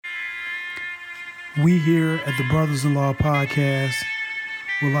We here at the Brothers-in-Law Podcast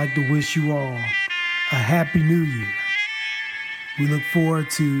would like to wish you all a happy new year. We look forward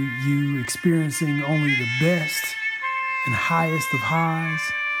to you experiencing only the best and highest of highs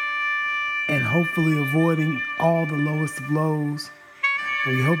and hopefully avoiding all the lowest of lows.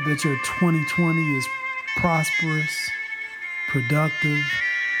 And we hope that your 2020 is prosperous, productive,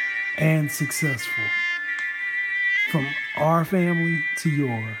 and successful. From our family to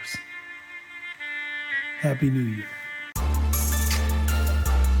yours. Happy New Year.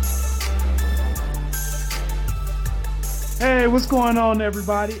 Hey, what's going on,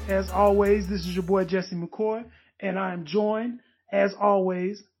 everybody? As always, this is your boy Jesse McCoy, and I am joined, as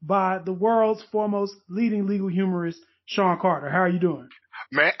always, by the world's foremost leading legal humorist, Sean Carter. How are you doing?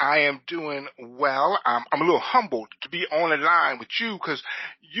 Man, I am doing well. I'm a little humbled to be on the line with you because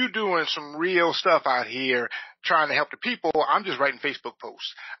you're doing some real stuff out here trying to help the people. I'm just writing Facebook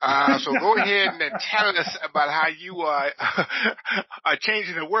posts. So go ahead and tell us about how you are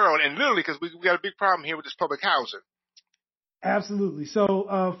changing the world. And literally, because we got a big problem here with this public housing. Absolutely.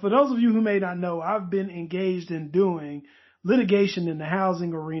 So for those of you who may not know, I've been engaged in doing litigation in the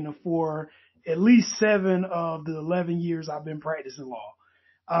housing arena for at least 7 of the 11 years I've been practicing law.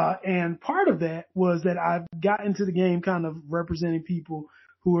 And part of that was that I've got into the game kind of representing people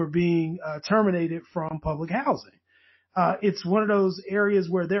who are being terminated from public housing. It's one of those areas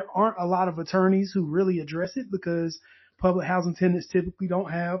where there aren't a lot of attorneys who really address it because public housing tenants typically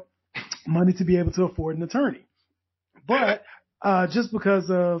don't have money to be able to afford an attorney. But just because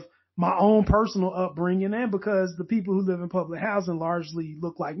of my own personal upbringing and because the people who live in public housing largely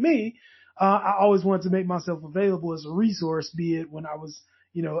look like me, I always wanted to make myself available as a resource, be it when I was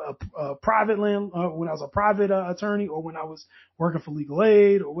a private when I was a private attorney or when I was working for legal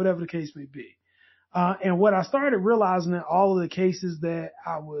aid or whatever the case may be. And what I started realizing in all of the cases that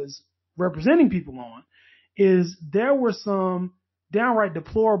I was representing people on is there were some downright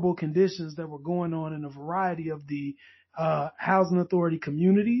deplorable conditions that were going on in a variety of the housing authority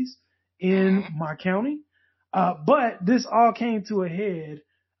communities in my county. But this all came to a head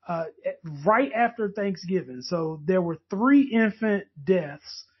right after Thanksgiving. So there were 3 infant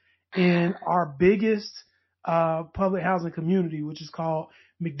deaths in our biggest public housing community, which is called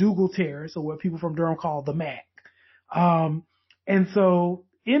McDougal Terrace, or what people from Durham call the MAC. And so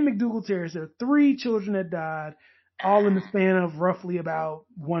in McDougal Terrace, there are 3 children that died, all in the span of roughly about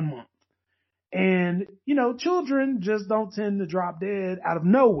 1 month. And, children just don't tend to drop dead out of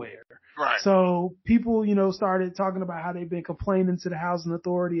nowhere. Right. So people, started talking about how they've been complaining to the housing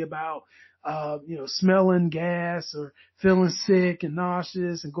authority about, smelling gas or feeling sick and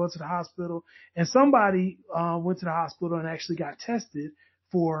nauseous and going to the hospital. And somebody, went to the hospital and actually got tested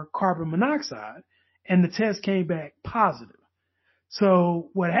for carbon monoxide, and the test came back positive. So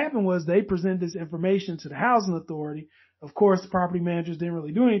what happened was they presented this information to the housing authority. Of course, the property managers didn't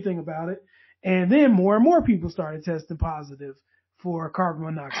really do anything about it. And then more and more people started testing positive for carbon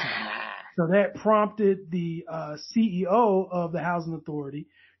monoxide. So that prompted the CEO of the housing authority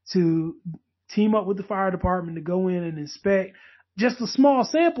to team up with the fire department to go in and inspect just a small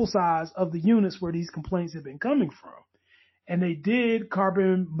sample size of the units where these complaints had been coming from. And they did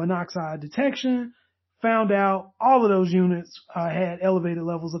carbon monoxide detection, found out all of those units had elevated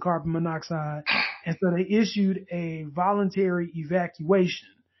levels of carbon monoxide. And so they issued a voluntary evacuation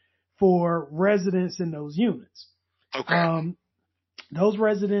for residents in those units. Okay. Those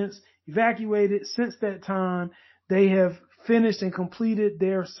residents evacuated. Since that time, they have finished and completed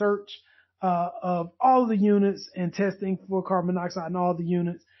their search of all of the units and testing for carbon monoxide in all the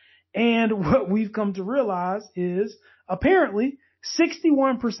units. And what we've come to realize is apparently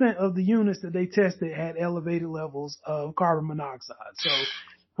 61% of the units that they tested had elevated levels of carbon monoxide. So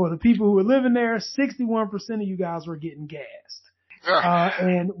for the people who were living there, 61% of you guys were getting gassed.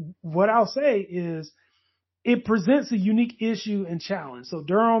 And what I'll say is it presents a unique issue and challenge. So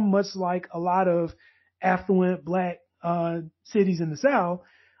Durham, much like a lot of affluent black cities in the South,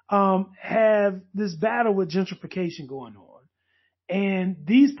 have this battle with gentrification going on. And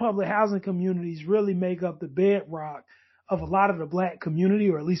these public housing communities really make up the bedrock of a lot of the black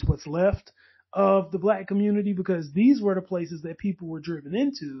community, or at least what's left of the black community, because these were the places that people were driven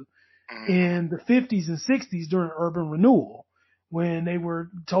into in the 50s and 60s during urban renewal, when they were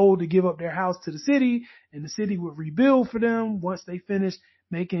told to give up their house to the city and the city would rebuild for them once they finished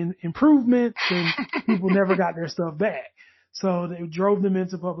making improvements, and people never got their stuff back. So they drove them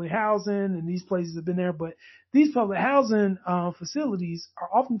into public housing, and these places have been there. But these public housing facilities are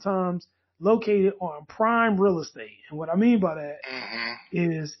oftentimes located on prime real estate. And what I mean by that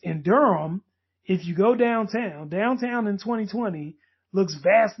is in Durham, if you go downtown in 2020 looks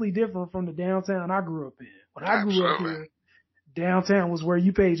vastly different from the downtown I grew up in. When I grew up Absolutely. here, downtown was where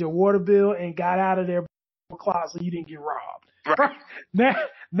you paid your water bill and got out of there o'clock so you didn't get robbed. Right.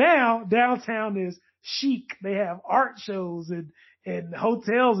 Now downtown is chic. They have art shows and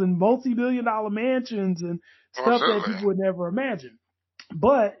hotels and multi-million dollar mansions and stuff that Absolutely. people would never imagine.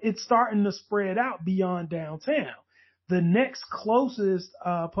 But it's starting to spread out beyond downtown. The next closest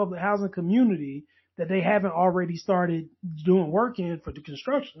public housing community that they haven't already started doing work in for the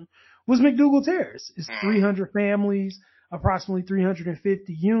construction was McDougal Terrace. It's 300 families, approximately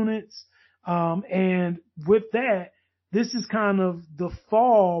 350 units. And with that, this is kind of the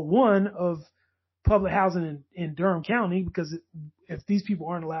fall one of public housing in Durham County, because if these people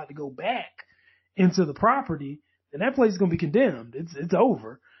aren't allowed to go back into the property, then that place is going to be condemned. It's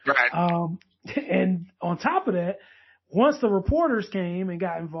over. Right. And on top of that, once the reporters came and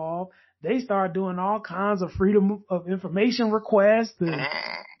got involved, they started doing all kinds of freedom of information requests. And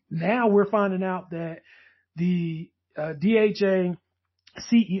now we're finding out that the DHA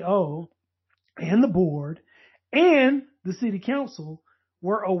CEO and the board and the city council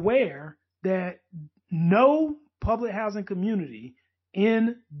were aware that no public housing community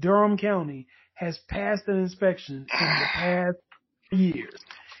in Durham County has passed an inspection in the past years.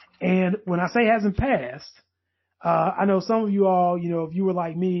 And when I say hasn't passed, I know some of you all, if you were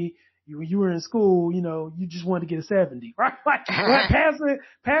like me, when you were in school, you just wanted to get a 70, right? Like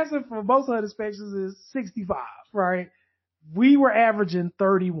passing for most of the inspections is 65, right? We were averaging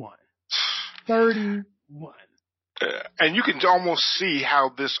 31. And you can almost see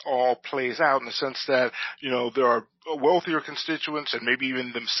how this all plays out in the sense that, there are wealthier constituents and maybe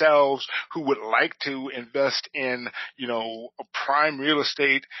even themselves who would like to invest in, a prime real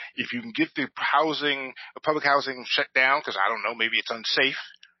estate. If you can get the public housing shut down, because I don't know, maybe it's unsafe.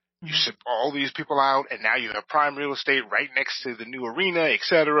 You ship all these people out, and now you have prime real estate right next to the new arena, et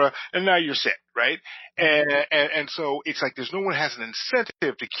cetera, and now you're set, right? And so it's like there's no one has an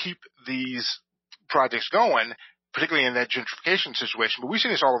incentive to keep these projects going, particularly in that gentrification situation. But we've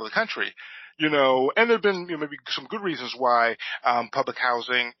seen this all over the country, and there have been maybe some good reasons why public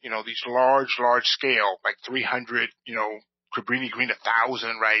housing, these large scale, like 300, Cabrini Green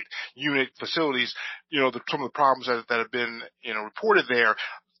 1,000, right, unit facilities, some of the problems that have been, reported there.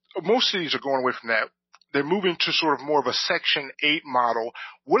 Most cities are going away from that. They're moving to sort of more of a Section 8 model.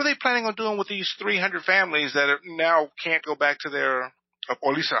 What are they planning on doing with these 300 families that now can't go back to their,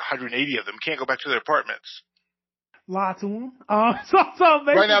 or at least 180 of them, can't go back to their apartments? Lots of them. So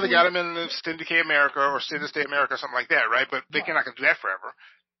right now they got them in the Syndicate America or Syndicate America or something like that, right? But they're not going to do that forever.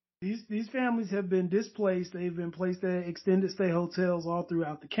 These families have been displaced. They've been placed at extended stay hotels all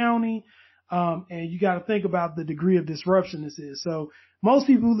throughout the county. And you got to think about the degree of disruption this is. So most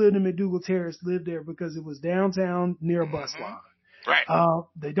people who lived in McDougal Terrace lived there because it was downtown near a bus line. Right.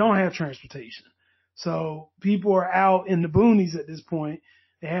 They don't have transportation. So people are out in the boonies at this point.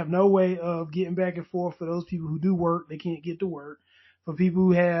 They have no way of getting back and forth. For those people who do work, they can't get to work. For people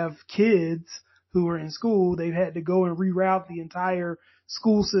who have kids who are in school, they've had to go and reroute the entire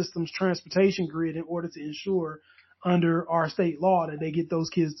school system's transportation grid in order to ensure under our state law that they get those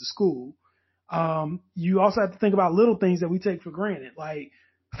kids to school. You also have to think about little things that we take for granted, like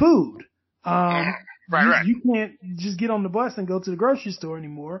food. Right. You can't just get on the bus and go to the grocery store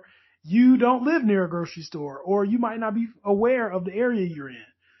anymore. You don't live near a grocery store, or you might not be aware of the area you're in.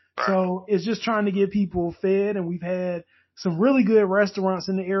 Right. So it's just trying to get people fed, and we've had some really good restaurants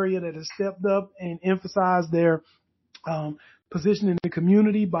in the area that have stepped up and emphasized their position in the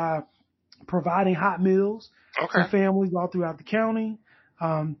community by providing hot meals to families all throughout the county.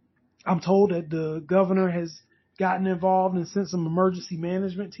 I'm told that the governor has gotten involved and sent some emergency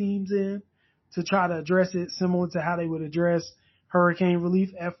management teams in to try to address it, similar to how they would address hurricane relief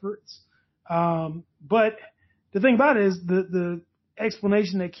efforts. But the thing about it is the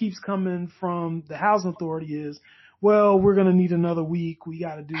explanation that keeps coming from the housing authority is, well, we're going to need another week. We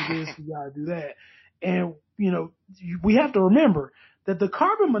got to do this. We got to do that. And, we have to remember that the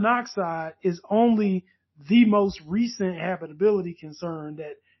carbon monoxide is only the most recent habitability concern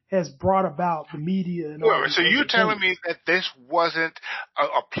that has brought about the media. And all so you're telling me that this wasn't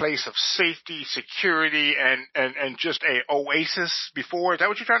a place of safety, security, and just a oasis before? Is that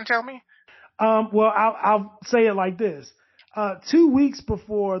what you're trying to tell me? Well, I'll say it like this. 2 weeks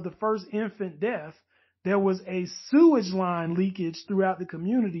before the first infant death, there was a sewage line leakage throughout the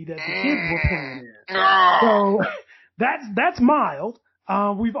community that the kids were playing in. So that's mild.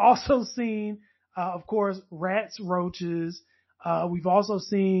 We've also seen, of course, rats, roaches. We've also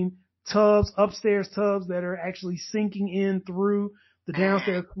seen upstairs tubs that are actually sinking in through the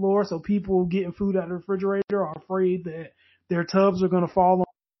downstairs floor. So people getting food out of the refrigerator are afraid that their tubs are going to fall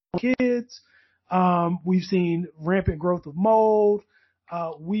on kids. We've seen rampant growth of mold.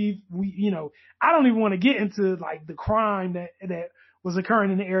 I don't even want to get into like the crime that was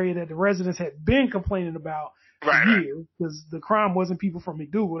occurring in the area that the residents had been complaining about for years, because the crime wasn't people from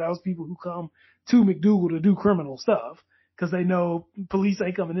McDougal. That was people who come to McDougal to do criminal stuff because they know police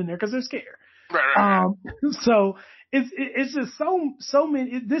ain't coming in there because they're scared. So it's just so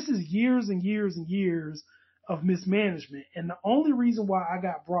many, this is years and years and years of mismanagement. And the only reason why I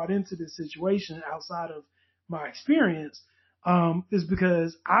got brought into this situation outside of my experience, is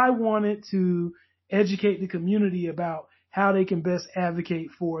because I wanted to educate the community about how they can best advocate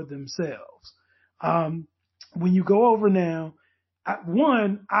for themselves. When you go over now,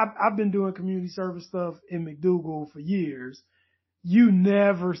 I've been doing community service stuff in McDougal for years. You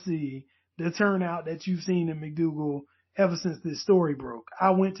never see the turnout that you've seen in McDougal ever since this story broke.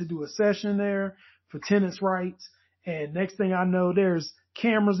 I went to do a session there for tenants' rights, and next thing I know, there's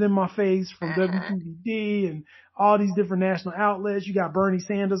cameras in my face from WQVD and all these different national outlets. You got Bernie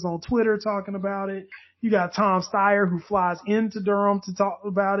Sanders on Twitter talking about it. You got Tom Steyer who flies into Durham to talk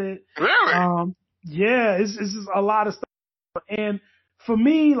about it. Really? Yeah, it's just a lot of stuff. And for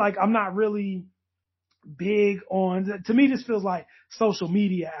me, like, I'm not really big on, to me, this feels like social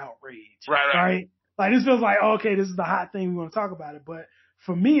media outrage. Right? Like, this feels like, okay, this is the hot thing. We want to talk about it. But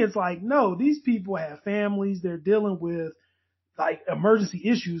for me, it's like, no, these people have families. They're dealing with like emergency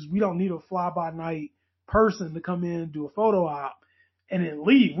issues. We don't need a fly by night person to come in, do a photo op and then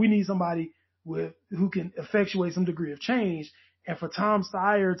leave. We need somebody who can effectuate some degree of change. And for Tom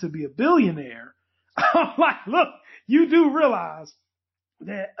Steyer to be a billionaire, I'm like, look, you do realize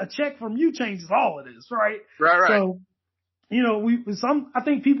that a check from you changes all of this, right? Right. So, I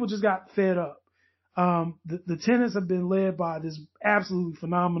think people just got fed up. The tenants have been led by this absolutely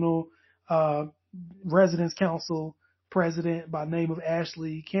phenomenal, residence council president by the name of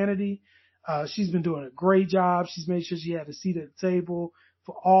Ashley Kennedy. She's been doing a great job. She's made sure she had a seat at the table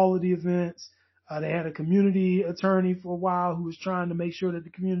for all of the events. They had a community attorney for a while who was trying to make sure that the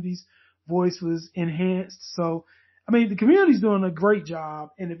community's voice was enhanced. So, I mean, the community's doing a great job.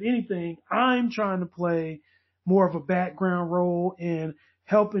 And if anything, I'm trying to play more of a background role in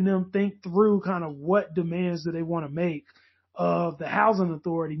helping them think through kind of what demands do they want to make of the housing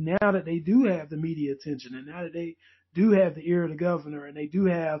authority now that they do have the media attention and now that they do have the ear of the governor and they do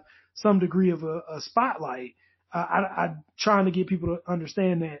have some degree of a spotlight. I'm trying to get people to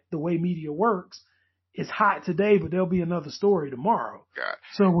understand that the way media works is hot today, but there'll be another story tomorrow. God.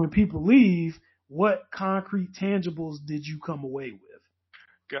 So when people leave, what concrete tangibles did you come away with?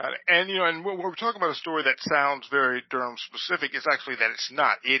 Got it. And, and when we're talking about a story that sounds very Durham specific, it's actually that it's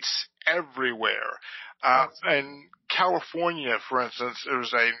not. It's everywhere. In California, for instance,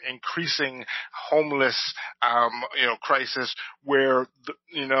 there's an increasing homeless, crisis where,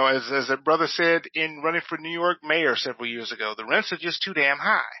 as a brother said in running for New York mayor several years ago, the rents are just too damn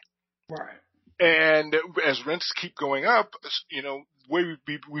high. Right. And as rents keep going up,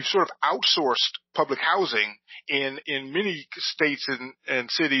 we've sort of outsourced public housing in many states and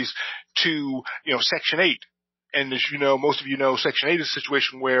cities to, Section 8. And as most of you know, Section 8 is a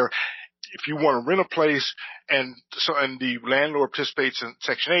situation where if you want to rent a place and the landlord participates in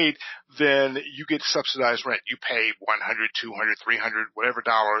Section 8, then you get subsidized rent. You pay $100, $200, $300, whatever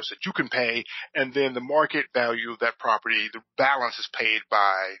dollars that you can pay, and then the market value of that property, the balance is paid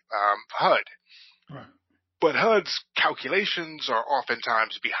by HUD. Right. But HUD's calculations are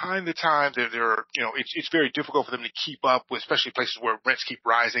oftentimes behind the times. It's very difficult for them to keep up with, especially places where rents keep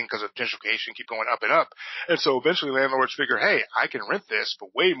rising because of gentrification, keep going up and up. And so eventually landlords figure, hey, I can rent this for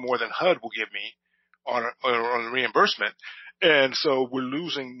way more than HUD will give me on reimbursement. And so we're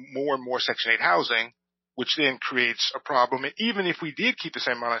losing more and more Section 8 housing, which then creates a problem. And even if we did keep the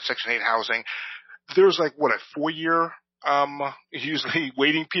same amount of Section 8 housing, there's a 4-year usually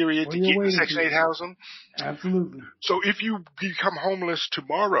waiting period to get the Section 8 housing. Absolutely. So if you become homeless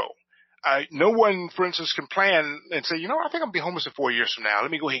tomorrow, no one, for instance, can plan and say, I think I'm going to be homeless in 4 years from now.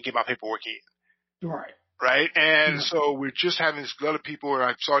 Let me go ahead and get my paperwork in. Right. Right. And so we're just having this glut of people, and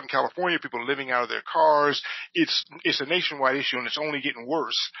I saw it in California, people living out of their cars. It's a nationwide issue, and it's only getting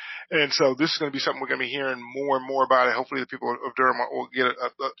worse. And so this is going to be something we're going to be hearing more and more about it. Hopefully the people of Durham will get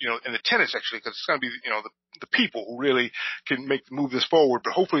and the tenants actually, because it's going to be, the people who really can move this forward,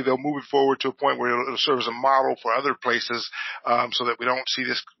 but hopefully they'll move it forward to a point where it'll serve as a model for other places, so that we don't see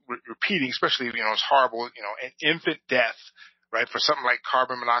this repeating, especially, it's horrible, an infant death, right, for something like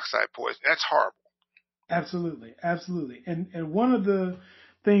carbon monoxide poisoning. That's horrible. Absolutely. Absolutely. And one of the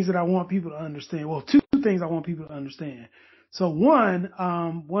things that I want people to understand, well, two things I want people to understand. So one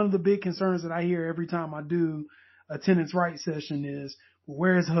of the big concerns that I hear every time I do attendance rights session is, well,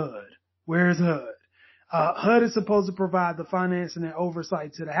 where's HUD? Where's HUD? HUD is supposed to provide the financing and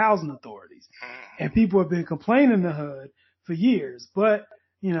oversight to the housing authorities. And people have been complaining to HUD for years. But,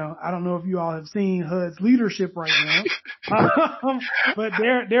 I don't know if you all have seen HUD's leadership right now, but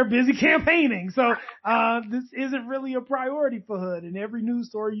they're busy campaigning. So, this isn't really a priority for HUD. In every news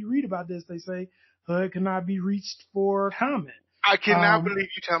story you read about this, they say HUD cannot be reached for comment. I cannot believe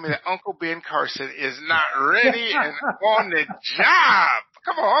you tell me that Uncle Ben Carson is not ready and on the job.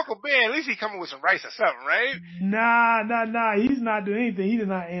 Come on, Uncle Ben. At least he's coming with some rice or something, right? Nah. He's not doing anything. He's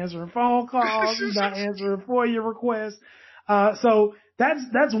not answering phone calls. He's not answering FOIA requests. So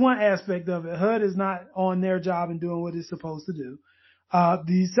that's one aspect of it. HUD is not on their job and doing what it's supposed to do.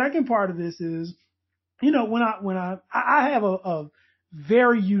 The second part of this is, when I have a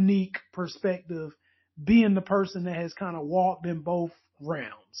very unique perspective, being the person that has kind of walked in both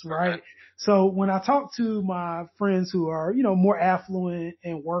realms, right? Okay. So when I talk to my friends who are, more affluent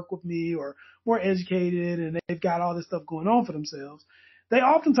and work with me, or more educated and they've got all this stuff going on for themselves, they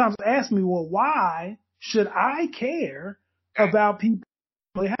oftentimes ask me, well, why should I care about people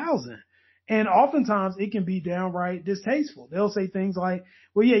in housing? And oftentimes it can be downright distasteful. They'll say things like,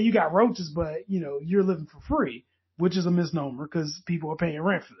 well, yeah, you got roaches, but you're living for free, which is a misnomer because people are paying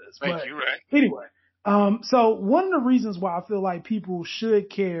rent for this. Thank you, right. Anyway. So one of the reasons why I feel like people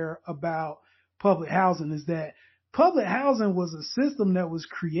should care about public housing is that public housing was a system that was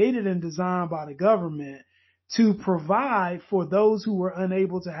created and designed by the government to provide for those who were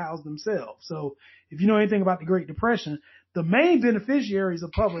unable to house themselves. So if you know anything about the Great Depression, the main beneficiaries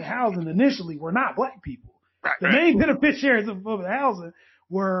of public housing initially were not black people. The main beneficiaries of public housing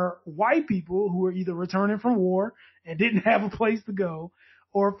were white people who were either returning from war and didn't have a place to go,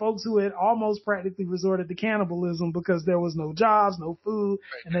 or folks who had almost practically resorted to cannibalism because there was no jobs, no food,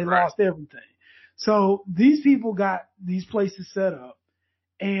 and they lost everything. So these people got these places set up,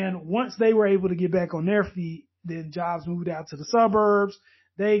 and once they were able to get back on their feet, then jobs moved out to the suburbs,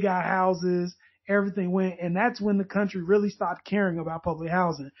 they got houses, everything went, and that's when the country really stopped caring about public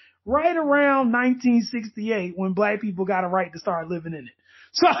housing. Right around 1968, when black people got a right to start living in it.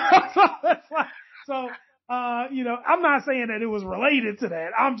 I'm not saying that it was related to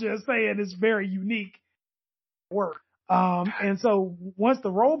that. I'm just saying it's very unique work. And so once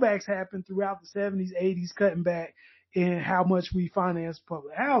the rollbacks happened throughout the 70s, 80s, cutting back in how much we finance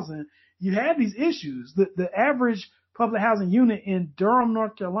public housing, you had these issues. The average public housing unit in Durham,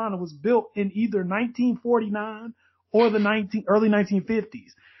 North Carolina was built in either 1949 or the early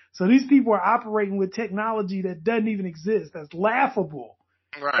 1950s. So these people are operating with technology that doesn't even exist. That's laughable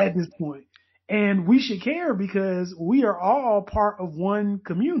at this point. And we should care because we are all part of one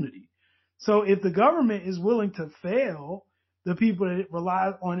community. So if the government is willing to fail the people that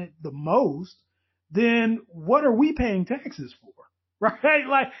rely on it the most, then what are we paying taxes for? Right?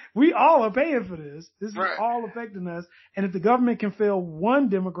 Like, we all are paying for this. This is all affecting us. And if the government can fail one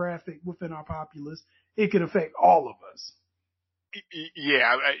demographic within our populace, it could affect all of us.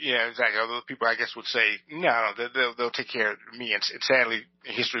 Yeah, exactly. Although people, I guess, would say, no, they'll take care of me. And sadly,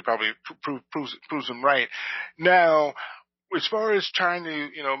 history probably proves them right. Now, as far as trying to,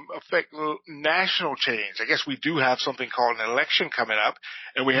 affect national change, I guess we do have something called an election coming up.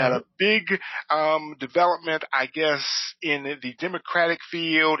 And we had a big development, I guess, in the Democratic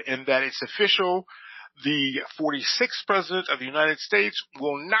field, in that it's official. The 46th president of the United States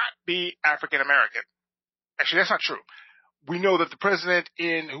will not be African American. Actually, that's not true. We know that the president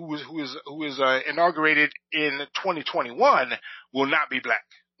who was inaugurated in 2021 will not be black.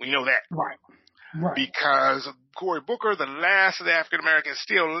 We know that. Right. Because Cory Booker, the last of the African Americans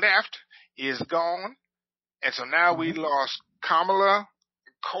still left, is gone. And so now we lost Kamala,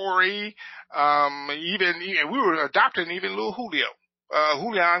 Cory, even we were adopting even little Julio.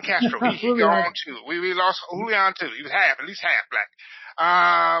 Julian Castro, he gone too. We lost Julian too. He was at least half black.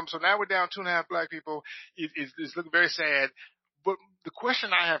 So now we're down 2.5 black people. It's looking very sad. But the question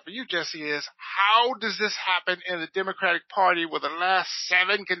I have for you, Jesse, is how does this happen in the Democratic Party where the last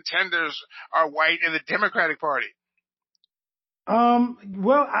 7 contenders are white in the Democratic Party?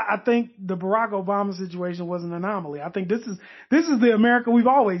 Well, I think the Barack Obama situation was an anomaly. I think this is the America we've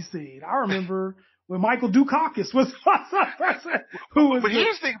always seen. I remember when Michael Dukakis was who was. But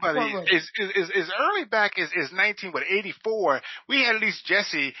here's the thing about it: is early back is 1984. We had at least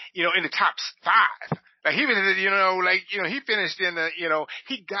Jesse, in the top 5. Like he was, he finished in the,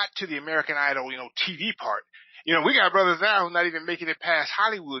 he got to the American Idol, TV part. We got brothers now who not even making it past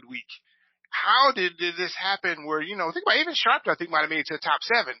Hollywood week. How did this happen where, think about even Sharpton, I think might have made it to the top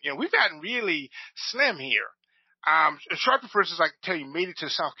 7. We've gotten really slim here. Sharpton, for instance, I can tell you, made it to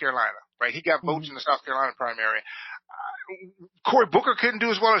South Carolina. right? He got votes Mhm. in the South Carolina primary. Cory Booker couldn't do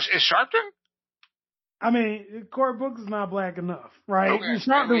as well as Sharpton? I mean, Cory Booker's not black enough, right? Okay.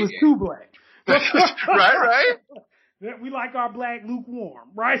 Sharpton was too black. Right. We like our black lukewarm,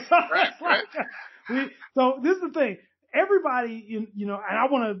 right? So Right, it's right. like so this is the thing. Everybody, you know, and I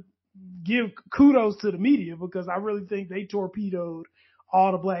want to give kudos to the media because I really think they torpedoed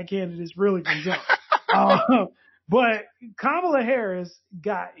all the black candidates really from jump. But Kamala Harris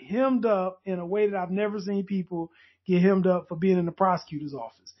got hemmed up in a way that I've never seen people get hemmed up for being in the prosecutor's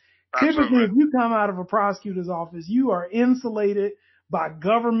office. Typically, Absolutely. if you come out of a prosecutor's office, you are insulated by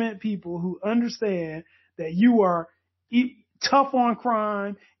government people who understand that you are tough on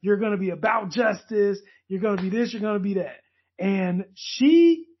crime. You're going to be about justice. You're going to be this. You're going to be that. And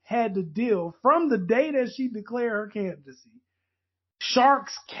she had to deal from the day that she declared her candidacy.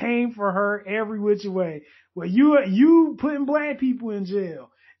 Sharks came for her every which way. Well, you putting black people in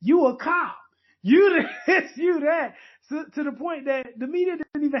jail. You a cop. You this, you that. So, to the point that the media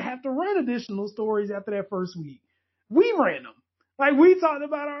didn't even have to run additional stories after that first week. We ran them. Like, we talked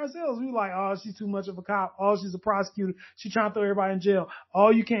about it ourselves. We were like, oh, she's too much of a cop. Oh, she's a prosecutor. She's trying to throw everybody in jail. Oh,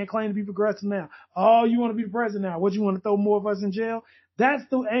 you can't claim to be progressive now. Oh, you want to be the president now. What, you want to throw more of us in jail? That's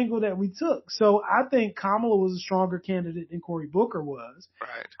the angle that we took. So I think Kamala was a stronger candidate than Cory Booker was.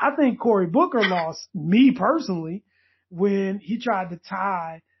 Right. I think Cory Booker lost me personally when he tried to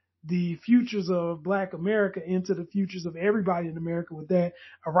tie the futures of black America into the futures of everybody in America with that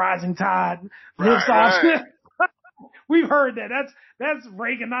a rising tide lifts all ships. We've heard that. That's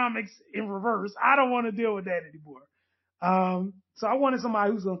Reaganomics in reverse. I don't want to deal with that anymore. So I wanted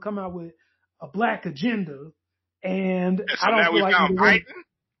somebody who's going to come out with a black agenda. And So I don't now feel we like found Biden?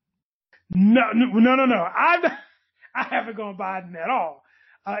 No. I haven't gone Biden at all.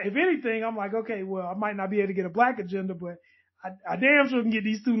 If anything, I'm like, okay, well, I might not be able to get a black agenda, but I damn sure can get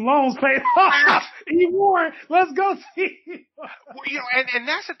these student loans paid off. E. Warren, let's go see. Well, you know, and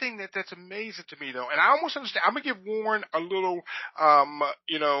that's the thing that's amazing to me, though. And I almost understand. I'm gonna give Warren a little,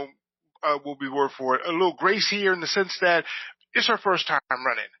 will be word for it, a little grace here in the sense that it's her first time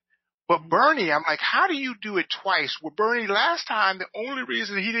running. But Bernie, I'm like, how do you do it twice? Well, Bernie, last time, the only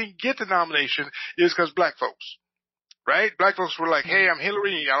reason he didn't get the nomination is because black folks. Right? Black folks were like, hey, I'm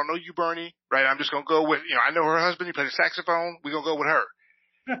Hillary. I don't know you, Bernie. Right? I'm just going to go with, I know her husband. He plays the saxophone. We're going to go with her.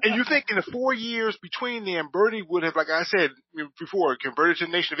 And you think in the 4 years between them, Bernie would have, like I said before, converted to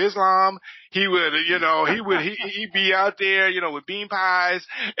the Nation of Islam. He would, he'd be out there, with bean pies.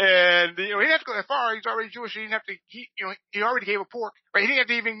 And, he didn't have to go that far. He's already Jewish. He didn't have to, he already gave a pork. Right? He didn't have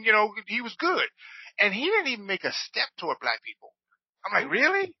to even, he was good. And he didn't even make a step toward black people. I'm like,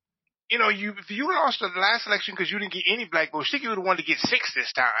 really? If you lost the last election because you didn't get any black votes, I think you would have wanted to get 6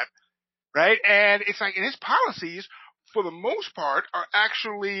 this time, right? And it's like, and his policies, for the most part, are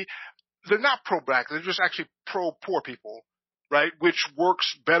actually, they're not pro-black. They're just actually pro-poor people, right? Which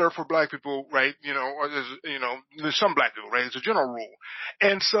works better for black people, right? Or there's some black people, right? It's a general rule.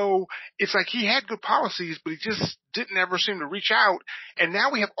 And so it's like he had good policies, but he just didn't ever seem to reach out. And now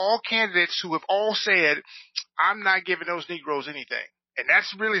we have all candidates who have all said, I'm not giving those Negroes anything. And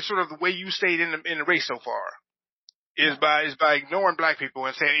that's really sort of the way you stayed in the race so far, is by ignoring black people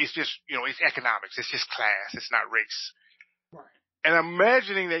and saying it's just, it's economics, it's just class, it's not race. Right. And I'm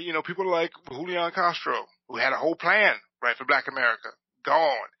imagining that, people like Julian Castro, who had a whole plan, right, for black America,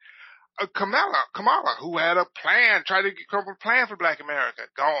 gone. Kamala, who had a plan, tried to come up with a plan for black America,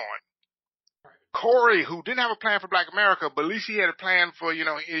 gone. Cory, who didn't have a plan for black America, but at least he had a plan for,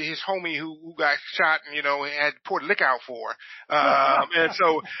 his homie who got shot and, had poured liquor out for. And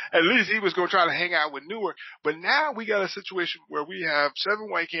so at least he was going to try to hang out with Newark. But now we got a situation where we have 7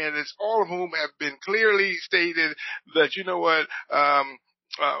 white candidates, all of whom have been clearly stated that,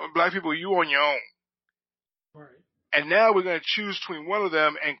 black people, you on your own. Right. And now we're going to choose between one of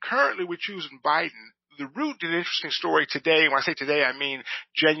them. And currently we're choosing Biden. The Root did an interesting story today. When I say today, I mean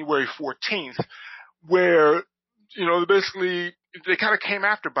January 14th, where, basically they kind of came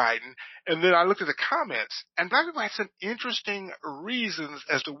after Biden. And then I looked at the comments, and black people had some interesting reasons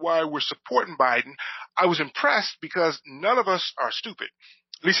as to why we're supporting Biden. I was impressed because none of us are stupid.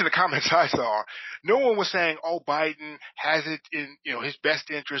 At least in the comments I saw, no one was saying, oh, Biden has it in, his best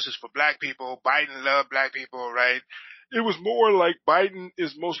interest is for black people. Biden loved black people, right? It was more like Biden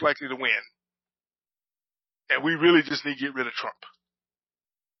is most likely to win. And we really just need to get rid of Trump.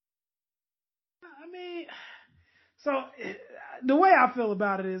 I mean, so the way I feel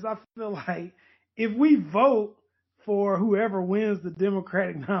about it is I feel like if we vote for whoever wins the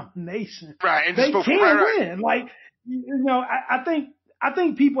Democratic nomination, right, and they can win. Right. Like, I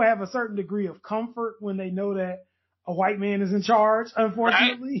think people have a certain degree of comfort when they know that a white man is in charge,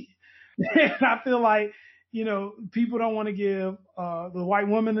 unfortunately. And I feel like, people don't want to give the white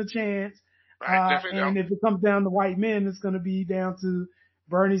woman a chance. Right, definitely And don't. if it comes down to white men, it's going to be down to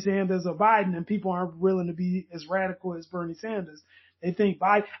Bernie Sanders or Biden, and people aren't willing to be as radical as Bernie Sanders. They think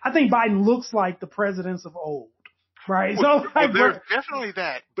Biden, I think Biden looks like the presidents of old, right? Well, So well, like, there's definitely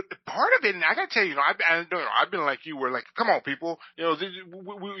that, but part of it, and I gotta tell you, I don't know, I've been like you, where like, come on, people,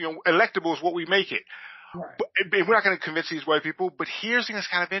 electable is what we make it. right. But we're not going to convince these white people. But here's the thing that's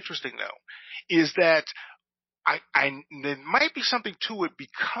kind of interesting, though, is that there might be something to it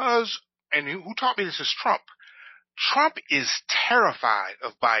because, and who taught me this is Trump. Trump is terrified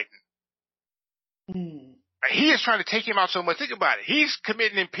of Biden. Hmm. He is trying to take him out so much. Think about it. He's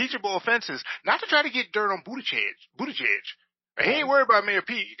committing impeachable offenses, not to try to get dirt on Buttigieg. He ain't worried about Mayor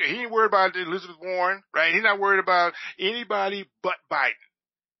Pete. He ain't worried about Elizabeth Warren, right? He's not worried about anybody but Biden.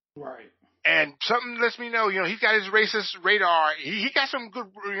 Right. And something lets me know, he's got his racist radar. He got some good,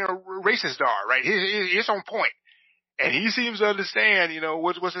 racist radar, right? He's on point. And he seems to understand,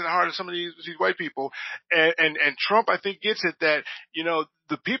 what's in the heart of some of these white people. And Trump, I think, gets it that,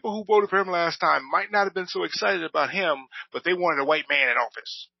 the people who voted for him last time might not have been so excited about him, but they wanted a white man in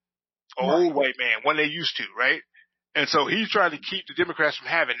office. An old white man, one they used to, right? And so he's trying to keep the Democrats from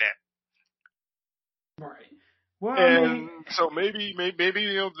having that. Right. Well, And so maybe, they're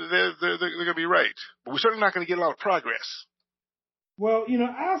going to be right. But we're certainly not going to get a lot of progress. Well,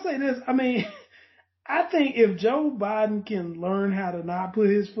 I'll say this. I think if Joe Biden can learn how to not put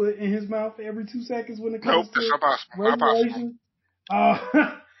his foot in his mouth every 2 seconds when it comes that's to regulation,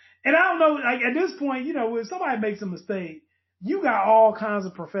 and I don't know, like at this point, when somebody makes a mistake, you got all kinds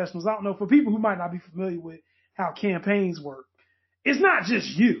of professionals. I don't know, for people who might not be familiar with how campaigns work, it's not just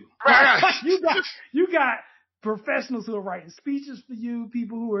you. Right? You got professionals who are writing speeches for you,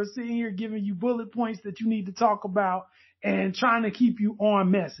 people who are sitting here giving you bullet points that you need to talk about and trying to keep you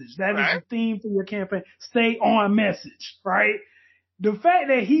on message. That is the theme for your campaign. Stay on message, right? The fact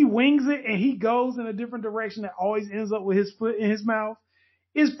that he wings it and he goes in a different direction that always ends up with his foot in his mouth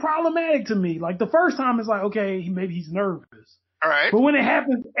is problematic to me. Like the first time it's like, okay, maybe he's nervous. All right. But when it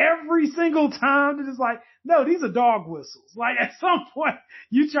happens every single time, it's like, no, these are dog whistles. Like at some point,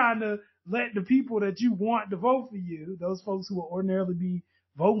 you trying to let the people that you want to vote for you, those folks who will ordinarily be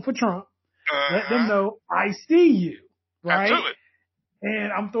voting for Trump, let them know, I see you, right? Absolutely.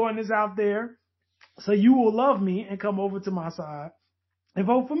 And I'm throwing this out there so you will love me and come over to my side and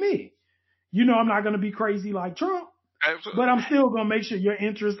vote for me. I'm not going to be crazy like Trump. Absolutely. But I'm still going to make sure your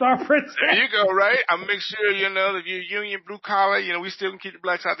interests are protected. There you go, right? I'll make sure, that you're union blue collar, we still can keep the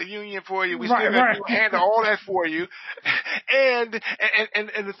blacks out the union for you. We still can handle all that for you. And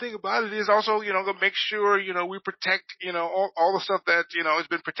the thing about it is also, gonna make sure, we protect, all the stuff that, has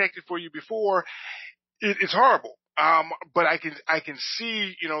been protected for you before. It's horrible. But I can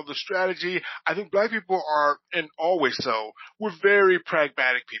see, the strategy. I think black people are, and always so, we're very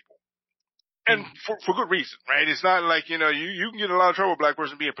pragmatic people. And for good reason, right? It's not like, you can get in a lot of trouble with a black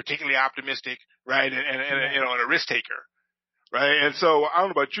person being particularly optimistic, right? And a risk taker, right? And so I don't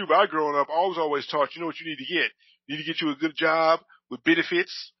know about you, but I growing up, I was always taught, what you need to get? You need to get you a good job with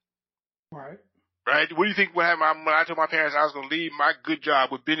benefits. Right. Right? What do you think would happen when I told my parents I was going to leave my good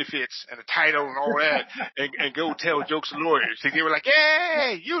job with benefits and a title and all that and go tell jokes to lawyers? They were like,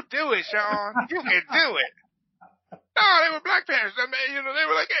 hey, you do it, Sean. You can do it. No, they were black parents. I mean, they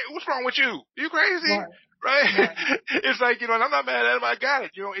were like, hey, what's wrong with you? You crazy? Right? It's like, and I'm not mad at them. I got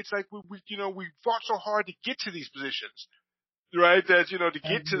it. It's like we fought so hard to get to these positions, right? That, to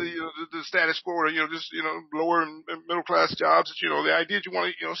get to the status quo or, just, lower and middle class jobs that, the idea that you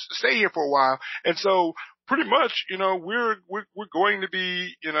want to, stay here for a while. And so pretty much, we're going to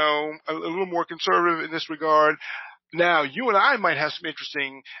be, a little more conservative in this regard. Now, you and I might have some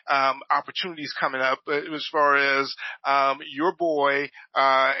interesting opportunities coming up as far as your boy,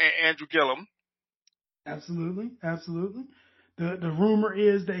 Andrew Gillum. Absolutely. The rumor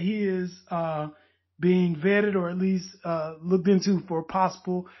is that he is being vetted or at least looked into for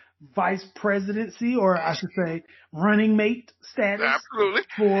possible vice presidency, or I should say running mate status. Absolutely.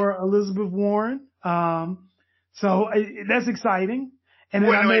 For Elizabeth Warren. So that's exciting. And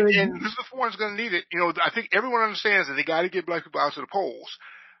then and Elizabeth Warren's going to need it. I think everyone understands that they got to get black people out to the polls.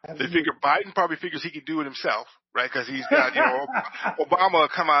 Absolutely. They figure Biden probably figures he can do it himself, right? Because he's got, Obama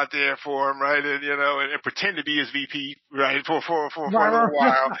come out there for him, right? And, and pretend to be his VP, right? For a little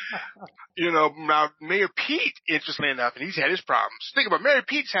while. Now Mayor Pete, interestingly enough, and he's had his problems. Think about it, Mayor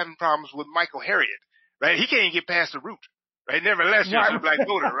Pete's having problems with Michael Harriot, right? He can't even get past the root, right? Nevertheless, you're a black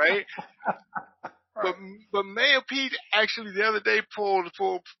voter, right? But but Mayor Pete actually the other day pulled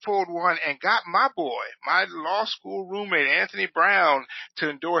one and got my boy, my law school roommate Anthony Brown, to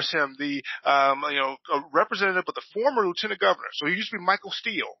endorse him, the a representative of the former lieutenant governor. So he used to be Michael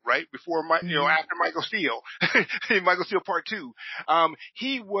Steele, right? Before after Michael Steele, Michael Steele Part 2.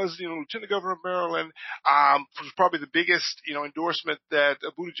 He was lieutenant governor of Maryland. Was probably the biggest endorsement that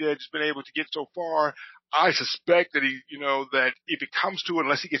Buttigieg has been able to get so far. I suspect that that if it comes to it,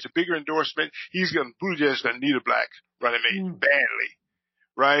 unless he gets a bigger endorsement, Buttigieg is going to need a black running mate badly,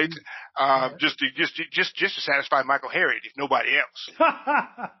 right? Just to satisfy Michael Harriot, if nobody else.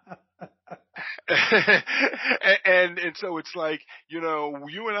 and so it's like, you and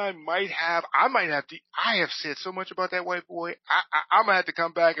I have said so much about that white boy. I'm going to have to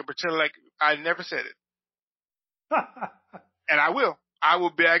come back and pretend like I never said it. And I will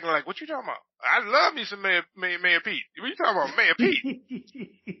be acting like, what you talking about? I love me some Mayor Pete. What you talking about, Mayor Pete?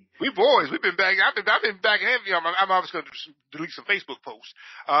 We boys. We've been back. I've been backing him. I'm obviously going to delete some Facebook posts.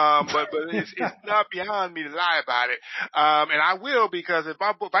 But it's not beyond me to lie about it. And I will, because if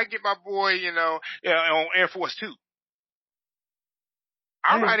I get my boy, on Air Force 2,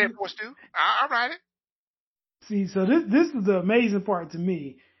 I'll ride Air Force 2. I'll ride it. See, so this is the amazing part to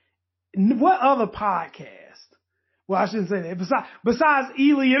me. What other podcast? Well, I shouldn't say that. Besides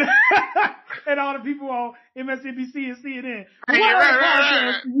Ely and all the people on MSNBC and CNN, what other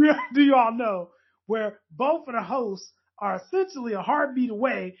podcast do you all know where both of the hosts are essentially a heartbeat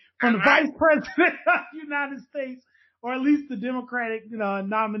away from the vice president of the United States, or at least the Democratic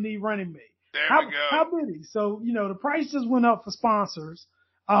nominee running mate? There we go. How many? So, the price just went up for sponsors.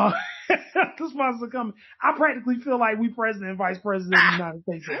 The sponsors are coming. I practically feel like we president and vice president of the United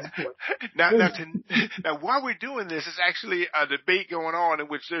States at this point. Now, while we're doing this, it's actually a debate going on in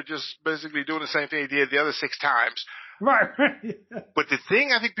which they're just basically doing the same thing they did the other 6 times. Right. But the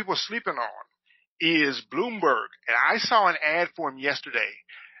thing I think people are sleeping on is Bloomberg. And I saw an ad for him yesterday.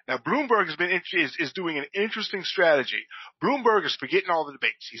 Now, Bloomberg is doing an interesting strategy. Bloomberg is forgetting all the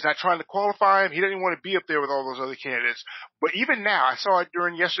debates. He's not trying to qualify him. He doesn't want to be up there with all those other candidates. But even now, I saw it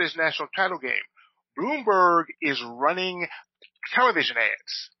during yesterday's national title game. Bloomberg is running television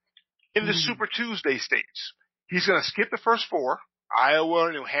ads in the Super Tuesday states. He's going to skip the first 4,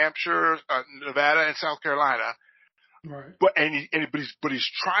 Iowa, New Hampshire, Nevada, and South Carolina. Right. But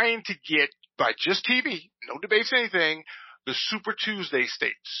he's trying to get, by just TV, no debates, anything, the Super Tuesday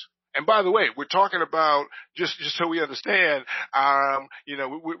states. And by the way, we're talking about, just so we understand,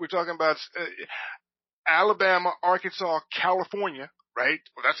 we're talking about Alabama, Arkansas, California, right?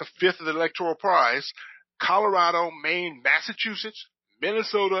 Well, that's a fifth of the electoral prize. Colorado, Maine, Massachusetts,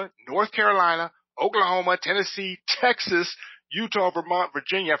 Minnesota, North Carolina, Oklahoma, Tennessee, Texas, Utah, Vermont,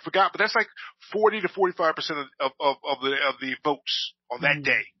 Virginia. I forgot, but that's like 40 to 45% of the votes on that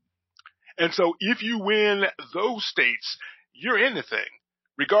day. And so if you win those states, you're in the thing,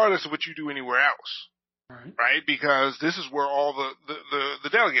 regardless of what you do anywhere else. Right? Because this is where all the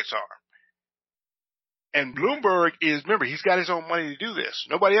delegates are. And Bloomberg remember, he's got his own money to do this.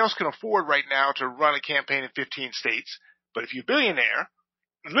 Nobody else can afford right now to run a campaign in 15 states. But if you're a billionaire,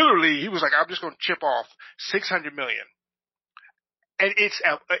 literally, he was like, I'm just going to chip off $600 million. And it's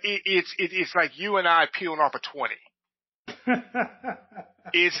like you and I peeling off a 20.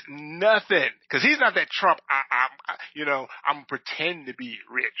 It's nothing, because he's not that Trump. I'm pretend to be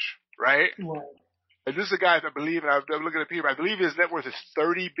rich, right? Right. And this is a guy that I believe, and I'm looking at people, I believe his net worth is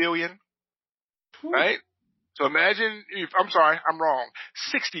 $30 billion, right? So imagine I'm sorry, I'm wrong.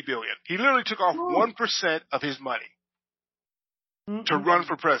 $60 billion. He literally took off 1% of his money to run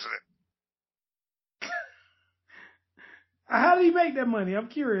for president. How did he make that money? I'm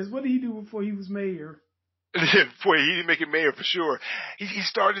curious. What did he do before he was mayor? Boy, he didn't make it mayor for sure. He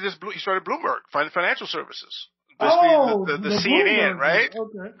started Bloomberg Financial Services. The CNN, right?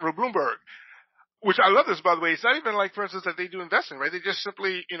 Okay. For Bloomberg. Which I love this, by the way. It's not even like, for instance, that they do investing, right? They just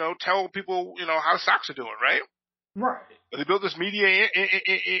simply, tell people, how stocks are doing, right? Right. But they built this media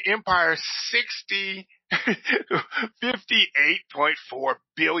empire, $58.4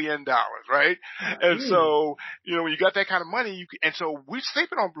 billion, right? And so, when you got that kind of money, and so we're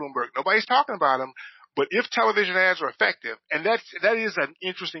sleeping on Bloomberg. Nobody's talking about him. But if television ads are effective, and that is an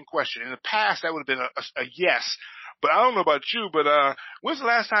interesting question. In the past, that would have been a yes. But I don't know about you, but when's the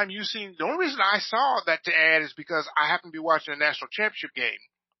last time you seen? The only reason I saw that ad is because I happen to be watching a national championship game.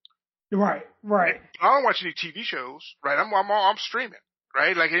 Right. I don't watch any TV shows, right? I'm streaming,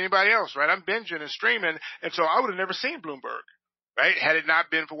 right? Like anybody else, right? I'm binging and streaming, and so I would have never seen Bloomberg, right? Had it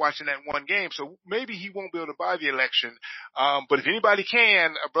not been for watching that one game. So maybe he won't be able to buy the election. But if anybody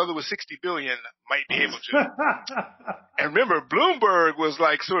can, a brother with 60 billion might be able to. And remember, Bloomberg was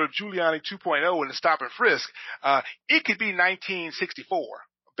like sort of Giuliani 2.0 in the stop and frisk. It could be 1964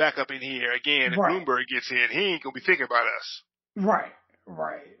 back up in here again. If Bloomberg gets in, he ain't going to be thinking about us. Right.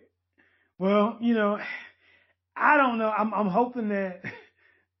 Well, I don't know. I'm hoping that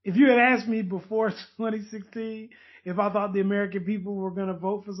if you had asked me before 2016 if I thought the American people were going to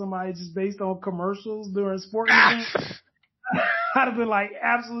vote for somebody just based on commercials during sporting events, I'd have been like,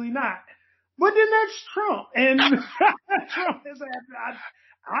 absolutely not. But then that's Trump, and Trump has had,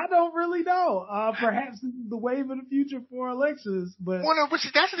 I don't really know. Perhaps this is the wave of the future for elections, but. Well, no, but see,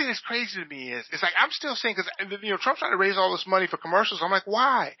 that's the thing that's crazy to me is, it's like, I'm still saying, cause, Trump's trying to raise all this money for commercials. I'm like,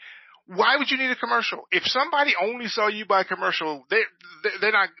 why? Why would you need a commercial? If somebody only saw you by commercial, they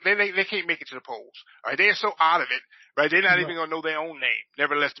can't make it to the polls. Right? They're so out of it, right? They're not even gonna know their own name,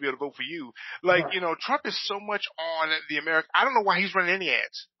 nevertheless to be able to vote for you. Like, Trump is so much on the American, I don't know why he's running any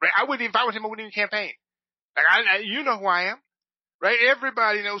ads, right? If I was him, I wouldn't even campaign. Like, you know who I am, right?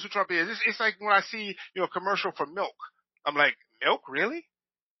 Everybody knows who Trump is. It's like when I see, a commercial for milk. I'm like, milk? Really?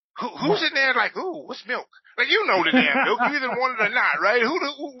 Who's in there like, ooh, what's milk? Like, you know the damn milk. You either want it or not, right?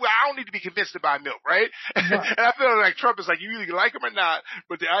 I don't need to be convinced to buy milk, right? And I feel like Trump is like, you either like him or not,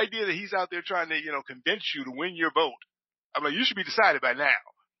 but the idea that he's out there trying to, convince you to win your vote, I'm like, you should be decided by now.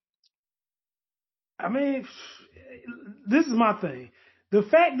 I mean, this is my thing. The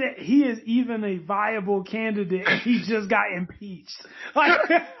fact that he is even a viable candidate and he just got impeached. Like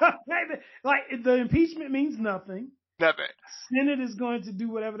the impeachment means nothing. Nothing. Senate is going to do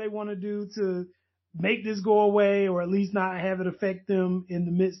whatever they want to do to make this go away or at least not have it affect them in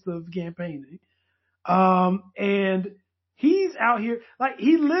the midst of campaigning. And he's out here, like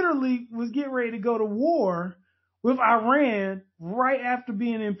he literally was getting ready to go to war with Iran right after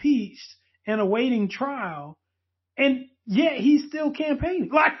being impeached and awaiting trial. And yet he's still campaigning.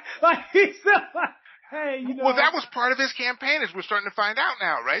 Like he's still like, hey, Well, that was part of his campaign, as we're starting to find out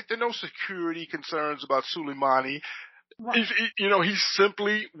now, right? There are no security concerns about Soleimani. Right. He's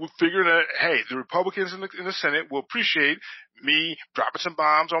simply figuring that, hey, the Republicans in the Senate will appreciate me dropping some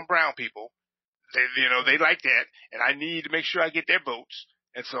bombs on brown people. They like that, and I need to make sure I get their votes.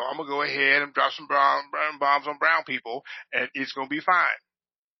 And so I'm going to go ahead and drop some bombs on brown people, and it's going to be fine.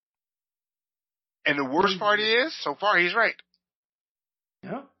 And the worst part is, so far, he's right.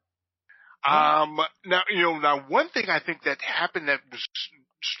 Yeah. Now one thing I think that happened that was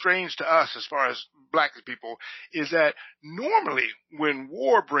strange to us as far as black people is that normally when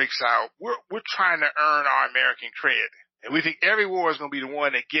war breaks out, we're trying to earn our American cred. And we think every war is going to be the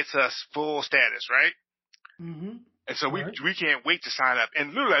one that gets us full status, right? Mm-hmm. And so we can't wait to sign up.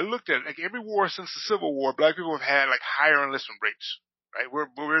 And literally, I looked at it, like every war since the Civil War, black people have had like higher enlistment rates, right?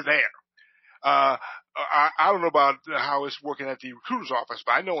 We're there. I don't know about how it's working at the recruiter's office,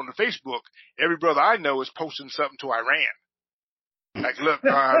 but I know on the Facebook, every brother I know is posting something to Iran. Like, look,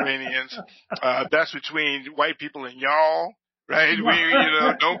 Iranians, that's between white people and y'all, right?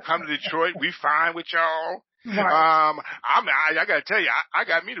 We, don't come to Detroit. We fine with y'all. Right. I gotta tell you, I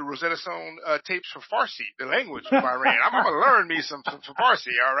got me the Rosetta Stone tapes for Farsi, the language of Iran. I'm gonna learn me some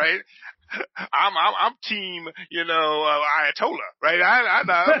Farsi, all right? I'm team, Ayatollah, right?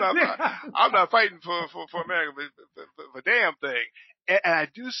 I'm not fighting for America, but damn thing. And I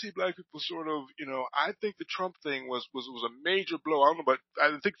do see black people sort of, I think the Trump thing was a major blow. I don't know, but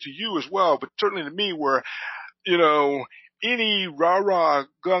I think to you as well, but certainly to me, where, any rah-rah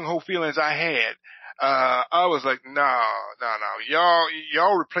gung-ho feelings I had, I was like, no.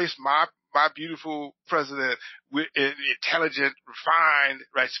 Y'all replaced my beautiful president with intelligent, refined,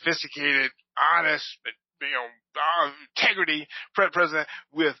 right, sophisticated, honest, integrity president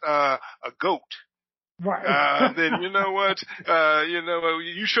with a goat. Right. Then you know what?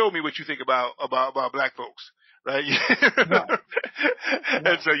 You showed me what you think about black folks. Right.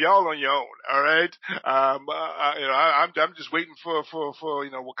 And so y'all on your own. All right. I'm just waiting for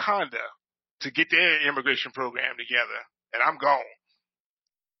Wakanda to get their immigration program together, and I'm gone.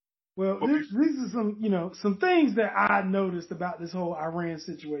 Well, these are some things that I noticed about this whole Iran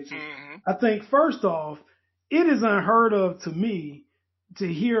situation. Mm-hmm. I think first off, it is unheard of to me to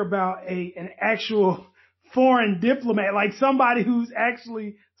hear about an actual foreign diplomat, like somebody who's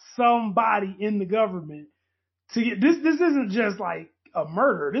actually somebody in the government. To get this isn't just like a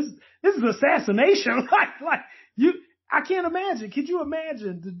murder. This is assassination. I can't imagine. Could you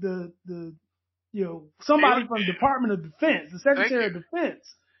imagine the somebody from the Department of Defense, the Secretary of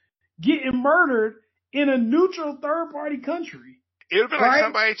Defense, getting murdered in a neutral third party country? It would be like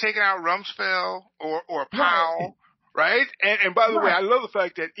somebody taking out Rumsfeld or Powell, right? And by the way, Right. I love the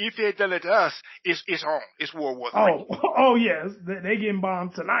fact that if they had done it to us, it's on. It's World War III. Oh yes, they getting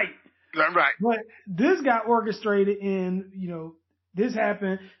bombed tonight. Right. But this got orchestrated, and this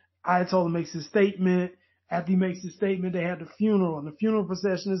happened. I told him makes his statement. After he makes his statement, they had the funeral, and the funeral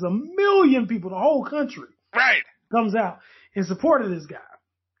procession is 1 million people, the whole country Right. comes out in support of this guy.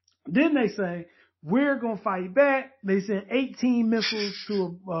 Then they say, we're going to fight back. They sent 18 missiles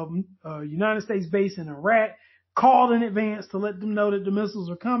to a United States base in Iraq, called in advance to let them know that the missiles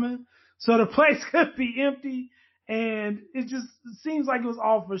are coming. So the place could be empty. And it just seems like it was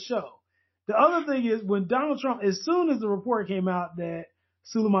all for show. The other thing is when Donald Trump, as soon as the report came out that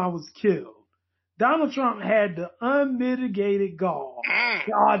Suleiman was killed, Donald Trump had the unmitigated gall,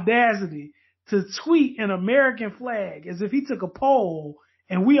 the audacity to tweet an American flag as if he took a poll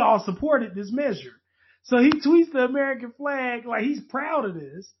and we all supported this measure. So he tweets the American flag like he's proud of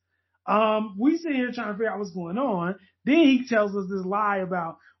this. We sit here trying to figure out what's going on. Then he tells us this lie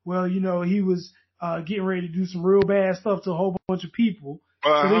about, well, he was getting ready to do some real bad stuff to a whole bunch of people.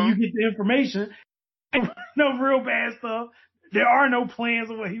 So then you get the information. No real bad stuff. There are no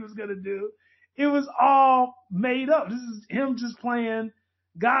plans of what he was going to do. It was all made up. This is him just playing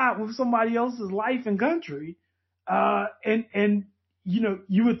God with somebody else's life and country. And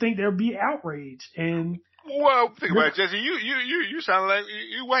you would think there'd be outrage. And well, think about it, Jesse. You sound like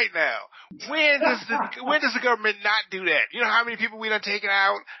you white now. When does the government not do that? You know how many people we done taken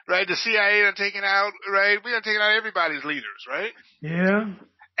out, right? The CIA done taken out, right? We done taken out everybody's leaders, right? Yeah.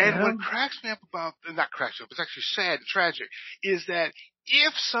 And what cracks me up about, not cracks me up, it's actually sad and tragic, is that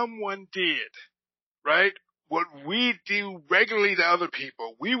if someone did, right, what we do regularly to other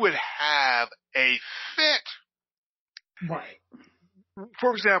people, we would have a fit. Right.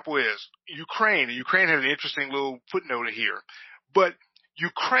 For example, is Ukraine. Ukraine has an interesting little footnote here. But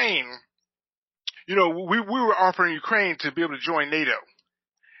Ukraine, we were offering Ukraine to be able to join NATO.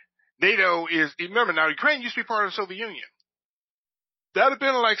 NATO is, remember now, Ukraine used to be part of the Soviet Union. That would have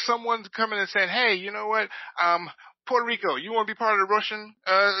been like someone coming and saying, hey, you know what, Puerto Rico, you want to be part of the Russian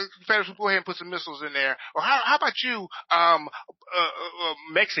Federation? Go ahead and put some missiles in there. Or how about you,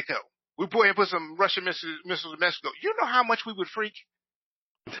 Mexico? We go ahead and put some Russian missiles in Mexico. You know how much we would freak?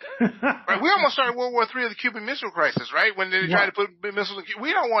 Right, we almost started World War III of the Cuban Missile Crisis, right? When they tried to put missiles in,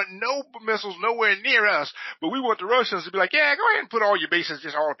 we don't want no missiles nowhere near us, but we want the Russians to be like, yeah, go ahead and put all your bases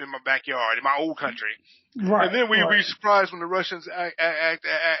just all up in my backyard, in my old country. Right. And then we'd be surprised when the Russians act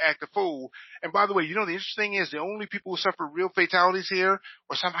a fool. And by the way, the interesting thing is the only people who suffer real fatalities here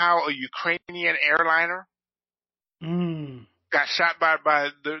were somehow a Ukrainian airliner. Got shot by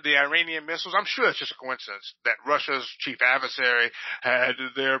the Iranian missiles. I'm sure it's just a coincidence that Russia's chief adversary had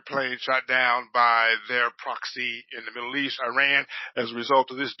their plane shot down by their proxy in the Middle East, Iran, as a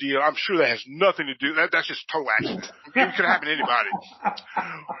result of this deal. I'm sure that has nothing to do. That's just total accident. It could happen to anybody.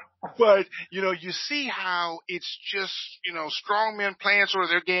 But you see how it's just strong men playing sort of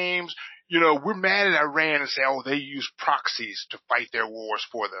their games. We're mad at Iran and say, oh, they use proxies to fight their wars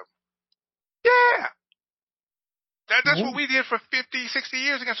for them. Yeah. That's what we did for 50, 60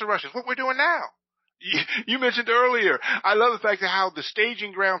 years against the Russians. What we're doing now. You mentioned earlier, I love the fact that how the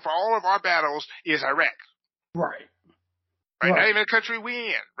staging ground for all of our battles is Iraq. Right. Not even the country we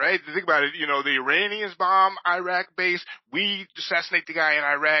in, right? Think about it, the Iranians bomb Iraq base. We assassinate the guy in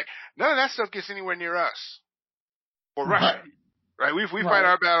Iraq. None of that stuff gets anywhere near us. Or Russia. Right? We fight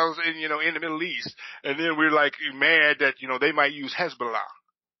our battles in the Middle East. And then we're like mad that, they might use Hezbollah.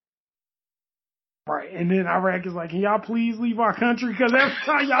 Right, and then Iraq is like, can y'all please leave our country? Because every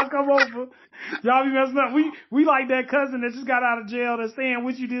time y'all come over, y'all be messing up. We like that cousin that just got out of jail that's staying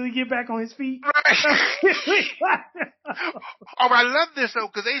with you till he get back on his feet. Right. Oh, I love this though,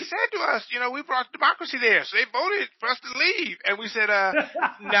 because they said to us, we brought democracy there, so they voted for us to leave, and we said,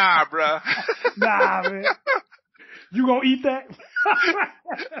 nah, bruh. Nah, man. You gonna eat that?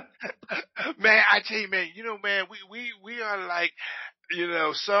 Man, I tell you, man, man, we are like,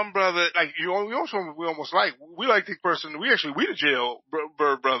 some brother, like, we almost like, we like the person, we the jail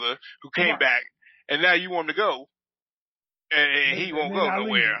brother who came back, and now you want him to go, and he won't go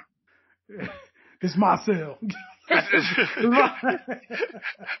nowhere. It's my cell.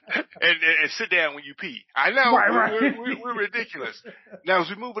 and sit down when you pee. I know, we're ridiculous. Now, as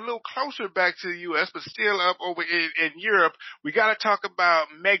we move a little closer back to the U.S., but still up over in Europe, we got to talk about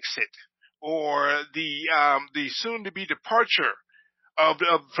Megxit, or the soon-to-be departure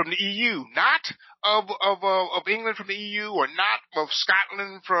from the EU, not of England from the EU, or not of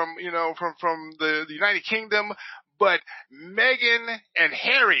Scotland from the United Kingdom, but Meghan and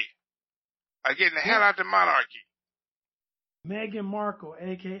Harry are getting the hell out of the monarchy. Meghan Markle,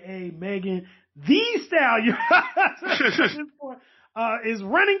 aka Megan the Stallion, is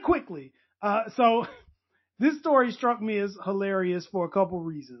running quickly. So this story struck me as hilarious for a couple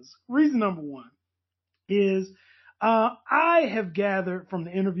reasons. Reason number one is I have gathered from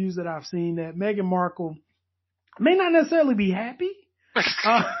the interviews that I've seen that Meghan Markle may not necessarily be happy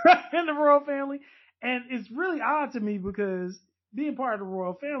in the royal family. And it's really odd to me because being part of the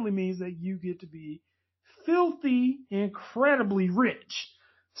royal family means that you get to be filthy, incredibly rich.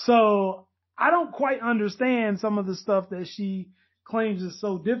 So I don't quite understand some of the stuff that she claims is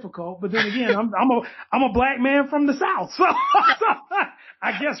so difficult. But then again, I'm a black man from the South, so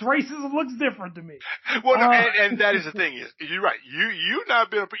I guess racism looks different to me. Well, no, and that is the thing is, you're right. You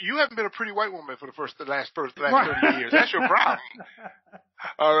haven't been a pretty white woman for the last 30 years. That's your problem.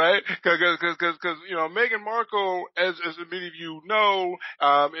 All right, because Meghan Markle, as many of you know,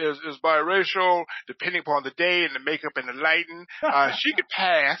 is biracial, depending upon the day and the makeup and the lighting. She could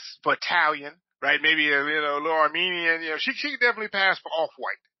pass for Italian, right? Maybe a little Armenian. She could definitely pass for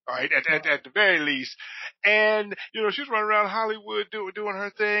off-white. All right, at the very least. And, she's running around Hollywood doing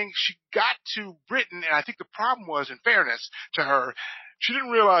her thing. She got to Britain, and I think the problem was, in fairness to her, she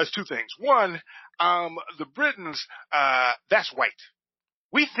didn't realize two things. One, the Britons, that's white.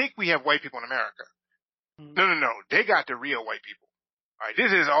 We think we have white people in America. No. They got the real white people. All right,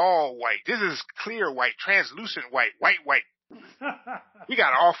 this is all white. This is clear white, translucent white, white. We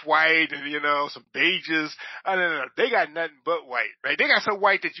got off-white and, some beiges. No. They got nothing but white, right? They got so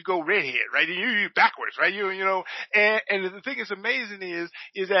white that you go redhead, right? You backwards, right? And the thing that's amazing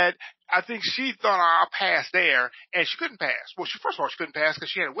is that I think she thought I'll pass there, and she couldn't pass. Well, first of all, she couldn't pass because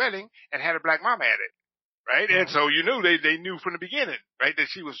she had a wedding and had a black mama at it. Right. And so they knew from the beginning, right, that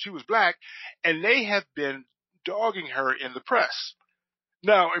she was black, and they have been dogging her in the press.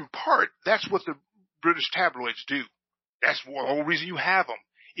 Now, in part, that's what the British tabloids do. That's the whole reason you have them,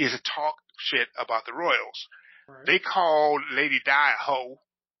 is to talk shit about the royals. Right. They called Lady Di a hoe,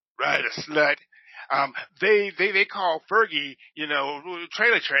 right, a slut. They call Fergie,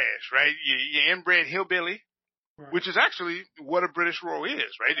 trailer trash, right? You inbred hillbilly. Right. Which is actually what a British royal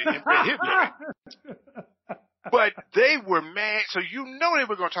is, right? An inbred hillbilly. But they were mad, so they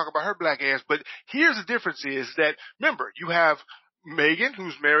were going to talk about her black ass. But here's the difference is that, remember, you have Meghan,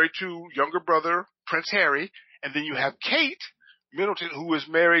 who's married to younger brother Prince Harry, and then you have Kate Middleton, who is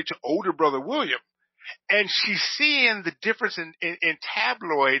married to older brother William. And she's seeing the difference in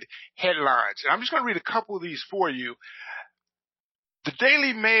tabloid headlines. And I'm just going to read a couple of these for you. The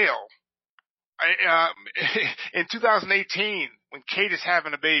Daily Mail, in 2018, when Kate is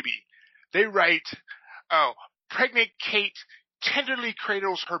having a baby, they write, pregnant Kate tenderly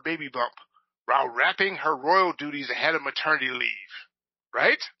cradles her baby bump while wrapping her royal duties ahead of maternity leave.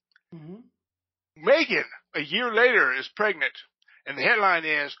 Right? Mm-hmm. Meghan, a year later, is pregnant, and the headline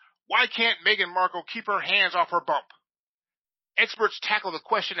is, why can't Meghan Markle keep her hands off her bump? Experts tackle the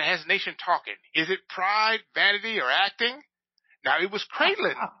question that has the nation talking. Is it pride, vanity, or acting? Now, it was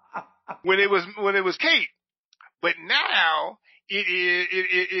cradling when it was Kate, but now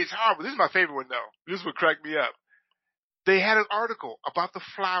it's horrible. This is my favorite one, though. This would crack me up. They had an article about the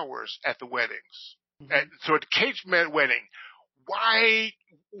flowers at the weddings. Mm-hmm. So at Kate's wedding, why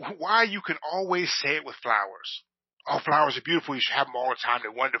you can always say it with flowers. Oh, flowers are beautiful. You should have them all the time.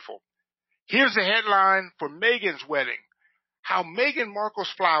 They're wonderful. Here's the headline for Meghan's wedding. How Meghan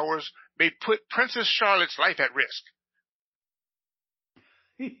Markle's flowers may put Princess Charlotte's life at risk.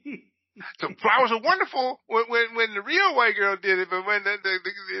 So flowers are wonderful when the real white girl did it, but when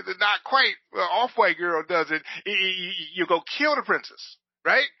the not quite off-white girl does it, you go kill the princess,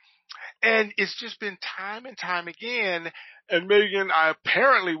 right? And it's just been time and time again. And Meghan,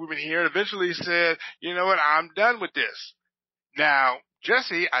 apparently we've been here, eventually said, you know what, I'm done with this. Now,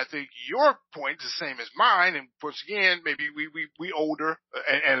 Jesse, I think your point is the same as mine. And once again, maybe we older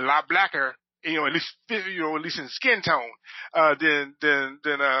and a lot blacker, at least in skin tone, than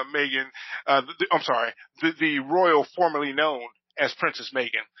Meghan, I'm sorry, the royal formerly known as Princess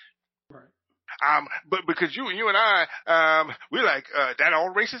Meghan. Right. But because you and I, we're like, that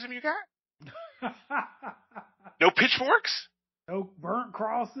all racism you got? No pitchforks? No burnt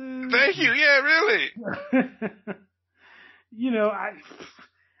crosses? Thank you. Yeah, really.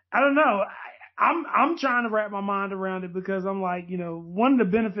 I don't know. I'm trying to wrap my mind around it because I'm like, one of the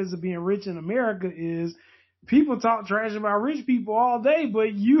benefits of being rich in America is people talk trash about rich people all day,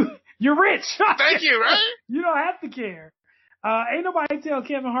 but you're rich. Thank you, right? You don't have to care. Ain't nobody tell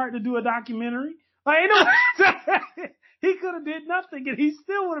Kevin Hart to do a documentary. Like, ain't nobody He could have did nothing and he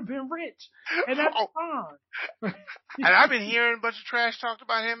still would have been rich. And that's fine. And I've been hearing a bunch of trash talked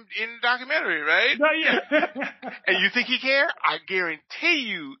about him in the documentary, right? No, yeah. And you think he care? I guarantee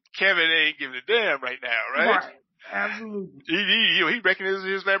you Kevin ain't giving a damn right now, right? Right. Absolutely. He reckon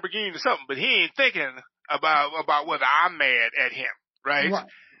his Lamborghini or something, but he ain't thinking about whether I'm mad at him, right? Right.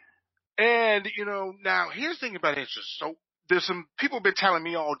 And, now here's the thing about interest. So there's some people been telling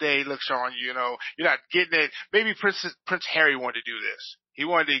me all day, look, Sean, you're not getting it. Maybe Prince Harry wanted to do this. He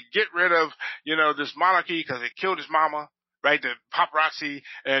wanted to get rid of, this monarchy because it killed his mama, right? The paparazzi,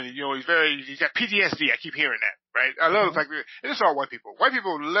 and, he's got PTSD. I keep hearing that, right? I love the fact that it's all white people. White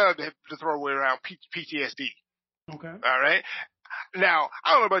people love to throw away around PTSD. Okay. All right. Now,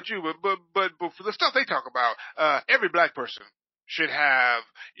 I don't know about you, but for the stuff they talk about, every black person should have,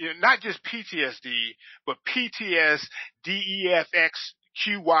 not just PTSD, but PTSDEFXQYZ,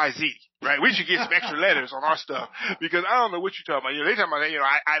 right? We should get some extra letters on our stuff because I don't know what you're talking about. They talking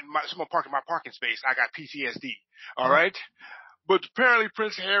about, someone parked in my parking space. I got PTSD. All right. But apparently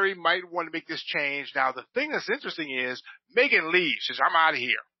Prince Harry might want to make this change. Now, the thing that's interesting is Meghan Lee says, I'm out of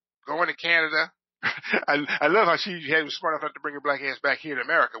here. Going to Canada. I love how she was smart enough to bring her black ass back here to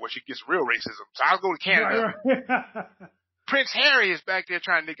America where she gets real racism. So I'll go to Canada. Right. Prince Harry is back there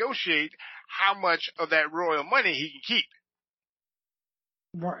trying to negotiate how much of that royal money he can keep.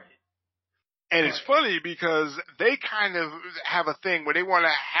 Right. And it's funny because they kind of have a thing where they want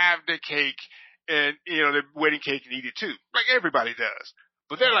to have the cake and, the wedding cake and eat it too. Like everybody does.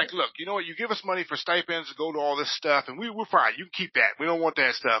 But they're like, look, you know what? You give us money for stipends to go to all this stuff, and we're fine. You can keep that. We don't want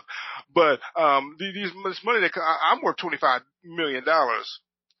that stuff. But this money that I'm worth $25 million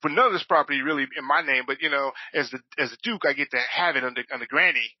for none of this property really in my name. But as the Duke, I get to have it under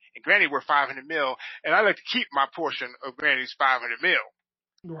Granny, and Granny worth $500 million, and I like to keep my portion of Granny's $500 million.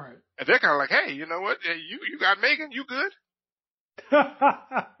 Right. And they're kind of like, hey, you know what? You got Meghan, you good?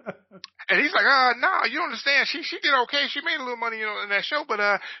 And he's like, no, you don't understand. She did okay. She made a little money, in that show, but,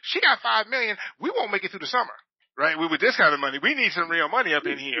 she got $5 million. We won't make it through the summer, right? With this kind of money, we need some real money up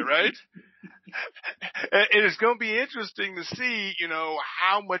in here, right? And it's going to be interesting to see,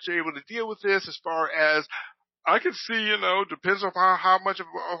 how much they're able to deal with this as far as I can see, depends on how much of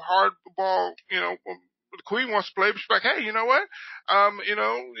a hard ball, the Queen wants to play, but she's like, hey, you know what?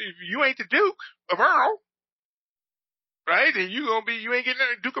 If you ain't the Duke of Earl, right? And you ain't getting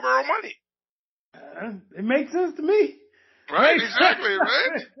that Duke of Earl money. It makes sense to me. Right, exactly,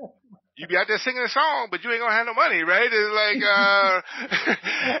 right? You be out there singing a song, but you ain't gonna have no money, right? It's like,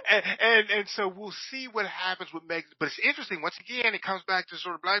 and so we'll see what happens with Meghan. But it's interesting. Once again, it comes back to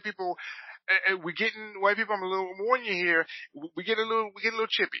sort of black people. And we're getting white people. I'm a little warning you here. We get a little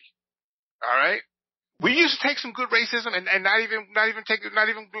chippy. All right. We used to take some good racism and not even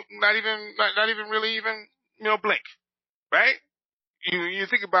really blink. Right? You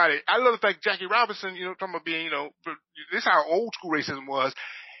think about it. I love the fact Jackie Robinson, talking about being, this is how old school racism was.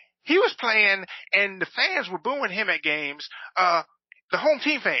 He was playing and the fans were booing him at games, the home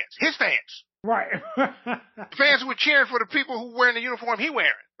team fans, his fans. Right. The fans were cheering for the people who were wearing the uniform he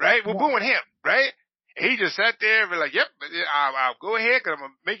wearing, right? We're booing him, right? And he just sat there and be like, yep, I'll go ahead because I'm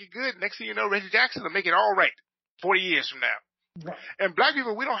going to make it good. Next thing you know, Reggie Jackson will make it all right 40 years from now. Right. And black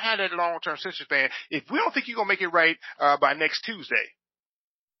people, we don't have that long-term attention span. If we don't think you're going to make it right by next Tuesday,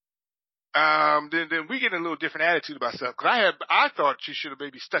 then we get a little different attitude about stuff. Because I thought she should have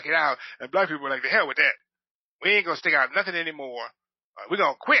maybe stuck it out, and black people were like, the hell with that. We ain't going to stick out nothing anymore. We're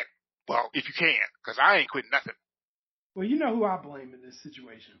going to quit. Well, if you can, because I ain't quitting nothing. Well, you know who I blame in this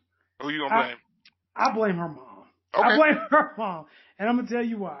situation? Who you going to blame? I blame her mom. Okay. I blame her mom. And I'm going to tell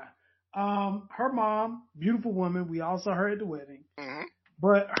you why. Her mom, beautiful woman. We all saw her at the wedding. Mm-hmm.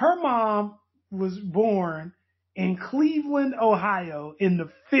 But her mom was born in Cleveland, Ohio in the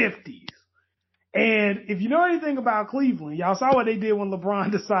 50s. And if you know anything about Cleveland, y'all saw what they did when LeBron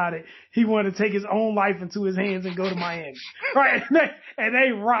decided he wanted to take his own life into his hands and go to Miami. Right? And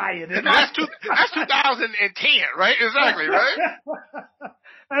they rioted. That's 2010, right? Exactly, right?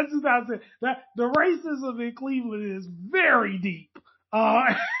 That's 2010. The racism in Cleveland is very deep.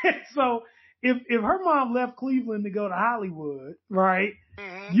 So if her mom left Cleveland to go to Hollywood, right?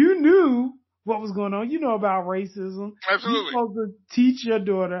 Mm-hmm. You knew what was going on. You know about racism. Absolutely. You're supposed to teach your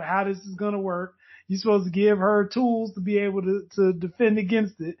daughter how this is going to work. You're supposed to give her tools to be able to defend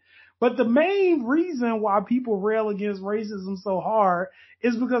against it. But the main reason why people rail against racism so hard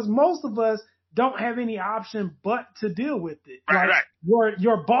is because most of us don't have any option but to deal with it. Right, like, right.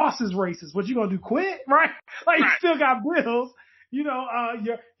 Your boss is racist. What you gonna do? Quit? Right? Like, right. You still got bills.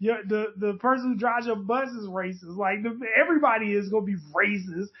 the person who drives your bus is racist. Like everybody is gonna be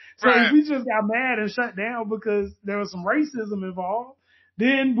racist. So if Right. we just got mad and shut down because there was some racism involved,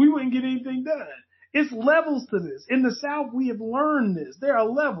 then we wouldn't get anything done. It's levels to this. In the South, we have learned this. There are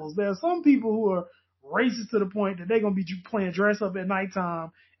levels. There are some people who are racist to the point that they're gonna be playing dress up at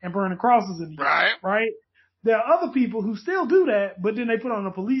nighttime and burning crosses in the yard, Right. right? There are other people who still do that, but then they put on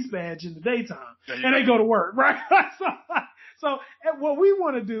a police badge in the daytime and they go to work, right? so what we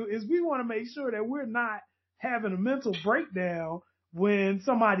want to do is we want to make sure that we're not having a mental breakdown when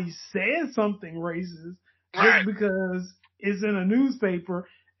somebody says something racist Right. just because it's in a newspaper.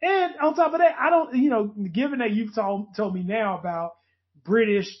 And on top of that, I don't, given that you've told me now about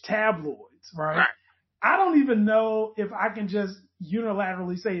British tabloids, right? I don't even know if I can just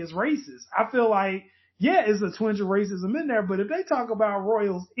unilaterally say it's racist. I feel like, yeah, it's a twinge of racism in there, but if they talk about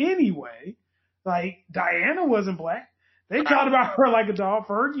royals anyway, like Diana wasn't black. They talked about her like a dog.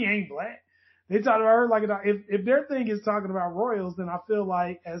 Fergie ain't black. They talked about her like a dog. If their thing is talking about royals, then I feel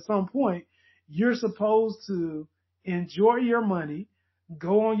like at some point you're supposed to enjoy your money,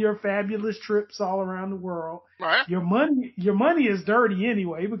 go on your fabulous trips all around the world. Right. Your money is dirty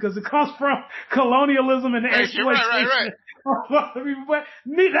anyway because it comes from colonialism and exploitation. Right. But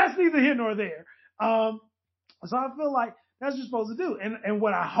that's neither here nor there. So I feel like that's what you're supposed to do. And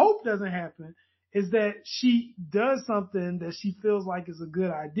what I hope doesn't happen is that she does something that she feels like is a good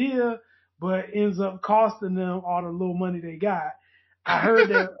idea, but ends up costing them all the little money they got. I heard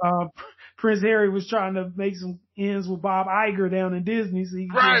that Prince Harry was trying to make some ends with Bob Iger down in Disney so he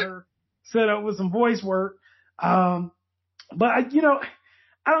could get her set up with some voice work. But I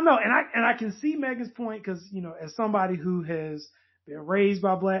don't know. And I can see Megan's point because, as somebody who has been raised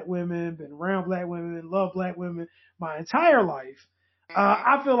by black women, been around black women, love black women my entire life,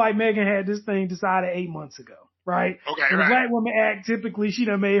 I feel like Megan had this thing decided 8 months ago, right? Okay, in the Black Woman Act, typically she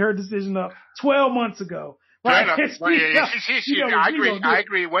done made her decision up 12 months ago. Right. I agree.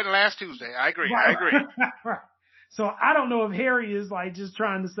 It wasn't last Tuesday. I agree. Right. I agree. Right. So I don't know if Harry is like just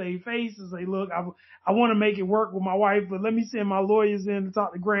trying to save face and say, look, I want to make it work with my wife, but let me send my lawyers in to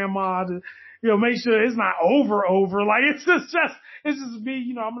talk to grandma to, make sure it's not over. Like it's just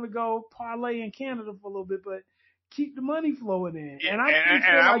me, I'm going to go parlay in Canada for a little bit, but keep the money flowing in. And I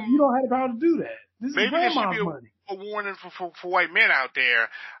feel like you don't have the power to do that. This is grandma's money. A warning for white men out there.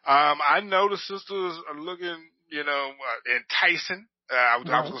 I know the sisters are looking, enticing. I was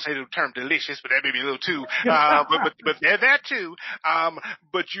going to say the term delicious, but that may be a little too. But they're that too.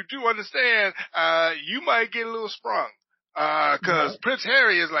 But you do understand, you might get a little sprung. Cause Prince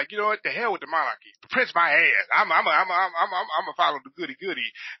Harry is like, you know what, the hell with the monarchy. Prince my ass. I'm a follow the goody.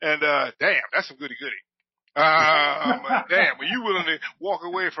 And, damn, that's some goody. Damn, were you willing to walk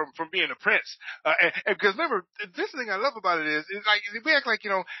away from being a prince? And because remember, this thing I love about it is like, we act like,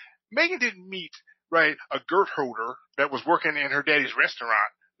 Meghan didn't meet, right, a girt holder that was working in her daddy's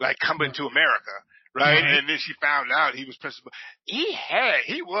restaurant, like coming to America, right? And then she found out he was principal. He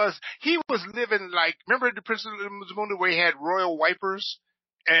was living like, remember the Prince of the Moon where he had royal wipers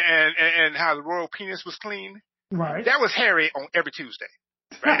and how the royal penis was clean? Right. That was Harry on every Tuesday.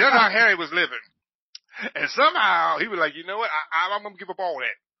 Right? That's how Harry was living. And somehow he was like, you know what? I'm going to give up all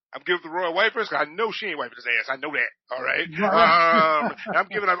that. I'm giving up the royal wipers because I know she ain't wiping his ass. I know that. All right. I'm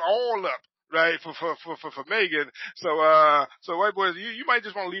giving them all up, right, for Meghan. So white boys, you might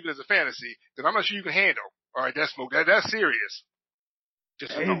just want to leave it as a fantasy because I'm not sure you can handle. All right. That's smoke. That's serious.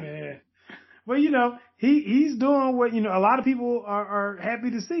 Just hey, man. Well, he's doing what, a lot of people are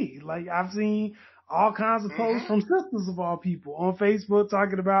happy to see. Like I've seen all kinds of posts from sisters of all people on Facebook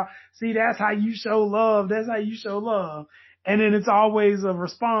talking about, see, that's how you show love. That's how you show love. And then it's always a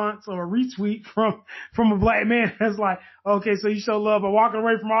response or a retweet from a black man that's like, okay, so you show love by walking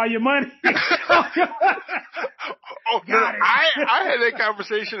away from all your money. Got it. I had that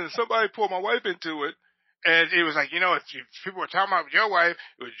conversation and somebody pulled my wife into it. And it was like, if people were talking about your wife,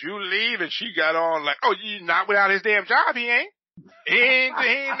 would you leave? And she got on like, oh, you not without his damn job, he ain't. He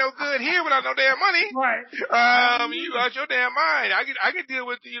ain't no good here without no damn money. Right. You out your damn mind. I can deal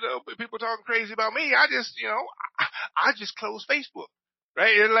with, people talking crazy about me. I just, I just close Facebook.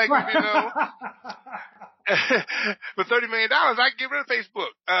 Right? It's like, for $30 million, I can get rid of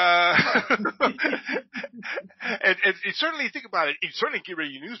Facebook. And certainly think about it. You certainly get rid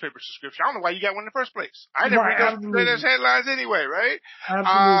of your newspaper subscription. I don't know why you got one in the first place. I never read those headlines anyway, right?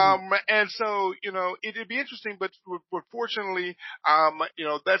 Absolutely. And so, it'd be interesting, but fortunately,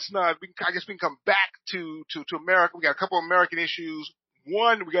 that's not, I guess we can come back to America. We got a couple of American issues.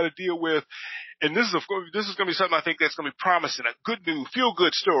 One, we got to deal with, and this is going to be something I think that's going to be promising, a good news, feel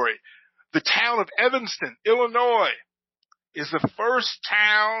good story. The town of Evanston, Illinois, is the first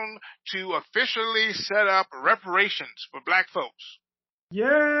town to officially set up reparations for black folks. Yay!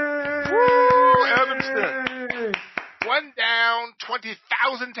 Woo! Evanston. One down,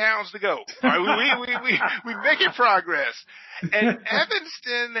 20,000 towns to go. All right, we're making progress. And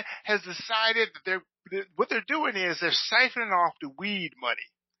Evanston has decided that what they're doing is they're siphoning off the weed money.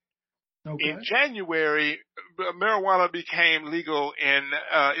 Okay. In January, marijuana became legal in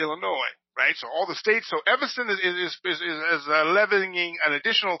Illinois, right? So all the states, so Evanston is levying an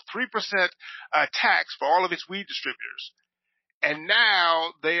additional 3% tax for all of its weed distributors. And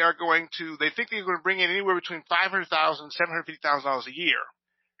now they think they're going to bring in anywhere between $500,000 and $750,000 a year.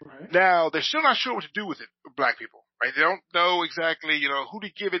 Right. Now, they're still not sure what to do with it, black people, right? They don't know exactly, who to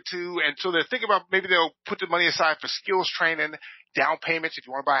give it to. And so they're thinking about maybe they'll put the money aside for skills training, down payments if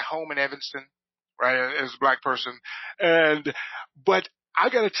you want to buy a home in Evanston, right, as a black person. But I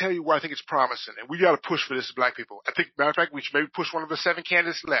got to tell you why I think it's promising. And we got to push for this as black people. I think, matter of fact, we should maybe push one of the 7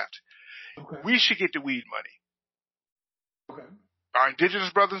 candidates left. Okay. We should get the weed money. Okay. Our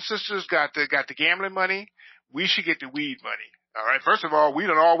indigenous brothers and sisters got the gambling money. We should get the weed money. All right. First of all, we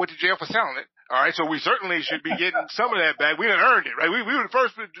done all went to jail for selling it. All right. So we certainly should be getting some of that back. We done earned it, right? We were the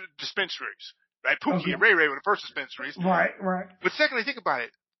first dispensaries, right? Pookie and Ray Ray were the first dispensaries. Right. But secondly, think about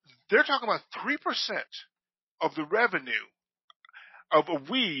it. They're talking about 3% of the revenue of a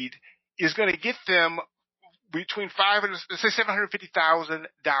weed is going to get them between $750,000.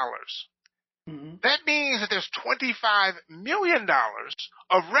 Mm-hmm. That means that there's $25 million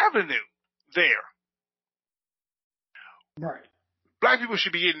of revenue there. Right. Black people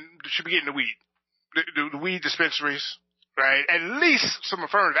should be getting the weed, the weed dispensaries, right? At least some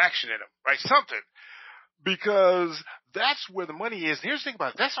affirmative action in them, right? Something, because that's where the money is. And here's the thing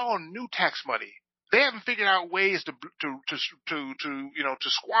about it: that's all new tax money. They haven't figured out ways to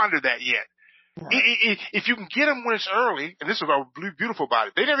squander that yet. Right. If you can get them when it's early, and this is what beautiful about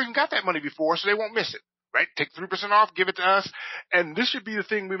it, they never even got that money before, so they won't miss it, right? Take 3% off, give it to us, and this should be the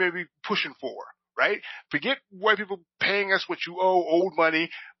thing we may be pushing for, right? Forget white people paying us what you owe, old money.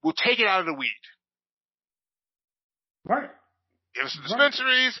 We'll take it out of the weed. Right. Give us the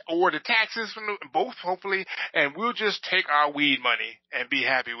dispensaries or the taxes from both, hopefully, and we'll just take our weed money and be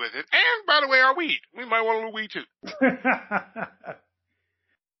happy with it. And, by the way, our weed. We might want a little weed, too.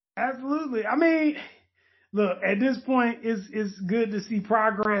 Absolutely. I mean, look, at this point, it's good to see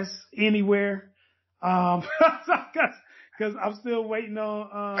progress anywhere. Cause I'm still waiting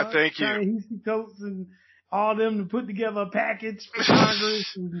on, thank you. Coates and all them to put together a package for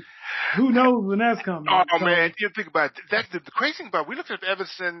Congress, and who knows when that's coming. Oh, man, you think about it. That's the crazy thing about it. We looked at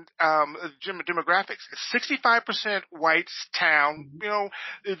Evanston, demographics. 65% whites town,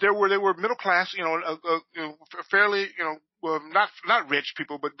 they were middle class, fairly, well, not rich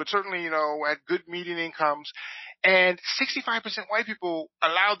people, but certainly, at good median incomes. And 65% white people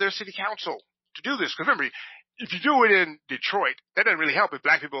allowed their city council to do this. Because remember, if you do it in Detroit, that doesn't really help if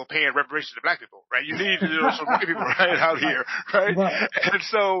black people are paying reparations to black people, right? You need some white people right out here, right? And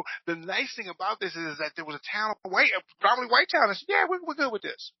so the nice thing about this is that there was a town, probably white town, that said, yeah, we're good with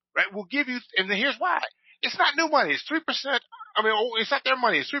this, right? We'll give you, and then here's why. It's not new money. It's 3%. It's not their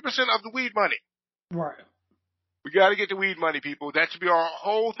money. It's 3% of the weed money. Right. We got to get the weed money, people. That should be our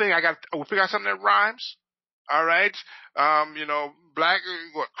whole thing. We'll figure out something that rhymes. All right.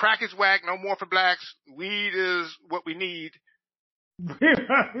 Crack is whack. No more for blacks. Weed is what we need.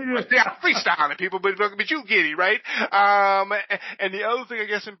 Yeah, freestyling, people, but you get it, right? And the other thing, I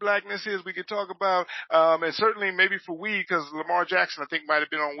guess, in blackness is we could talk about, and certainly maybe for weed, because Lamar Jackson, I think, might have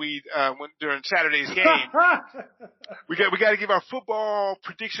been on weed, during Saturday's game. We got to give our football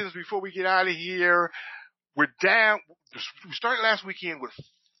predictions before we get out of here. We're down. We started last weekend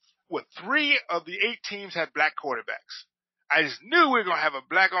with 3 of the 8 teams had black quarterbacks. I just knew we were going to have a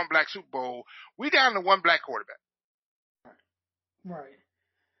black-on-black Super Bowl. We down to 1 black quarterback. Right.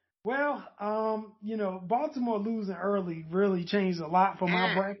 Well, Baltimore losing early really changed a lot for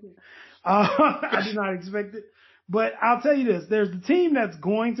my bracket. I did not expect it. But I'll tell you this. There's the team that's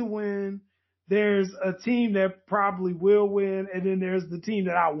going to win. There's a team that probably will win. And then there's the team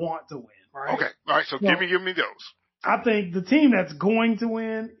that I want to win. Right? Okay. All right. So give me those. I think the team that's going to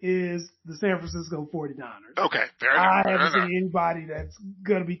win is the San Francisco 49ers. Okay. Fair enough. I haven't seen anybody that's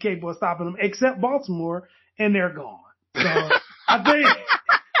going to be capable of stopping them except Baltimore, and they're gone. So I think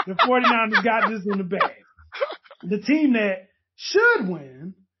the 49ers got this in the bag. The team that should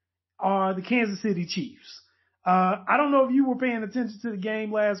win are the Kansas City Chiefs. I don't know if you were paying attention to the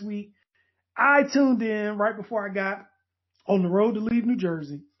game last week. I tuned in right before I got on the road to leave New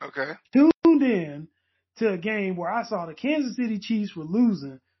Jersey. Okay. Tuned in to a game where I saw the Kansas City Chiefs were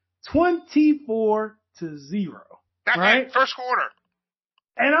losing 24-0. right? First quarter.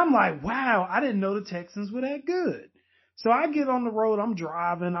 And I'm like, wow, I didn't know the Texans were that good. So I get on the road, I'm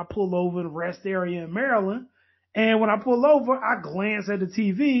driving, I pull over the rest area in Maryland. And when I pull over, I glance at the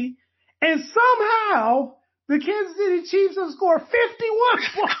TV and somehow the Kansas City Chiefs have scored 51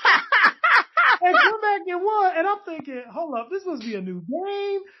 points and come back and won. And I'm thinking, hold up, this must be a new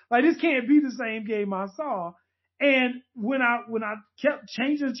game. Like this can't be the same game I saw. And when I kept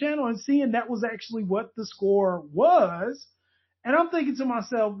changing the channel and seeing that was actually what the score was, and I'm thinking to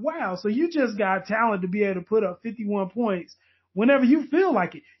myself, wow, so you just got talent to be able to put up 51 points whenever you feel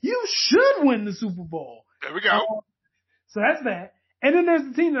like it. You should win the Super Bowl. There we go. So that's that. And then there's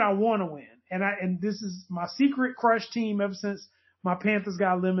the team that I want to win. And this is my secret crush team ever since my Panthers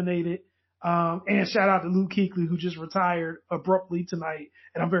got eliminated. And shout out to Luke Kuechly, who just retired abruptly tonight.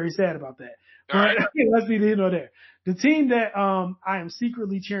 And I'm very sad about that. But let's be here nor there. The team that I am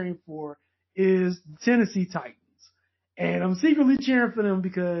secretly cheering for is the Tennessee Titans. And I'm secretly cheering for them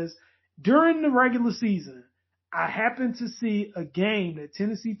because during the regular season, I happened to see a game that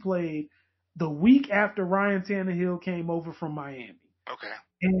Tennessee played the week after Ryan Tannehill came over from Miami. Okay.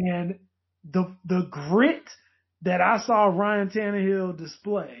 And the grit that I saw Ryan Tannehill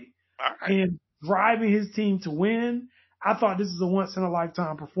display in driving his team to win, I thought this is a once in a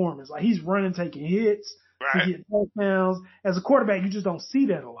lifetime performance. Like he's running, taking hits, he hit touchdowns. As a quarterback, you just don't see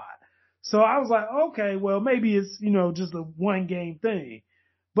that a lot. So I was like, okay, well, maybe it's, just a one game thing.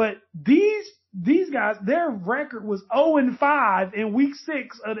 But these guys, their record was 0-5 in week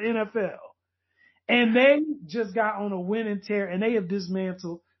 6 of the NFL. And they just got on a winning tear and they have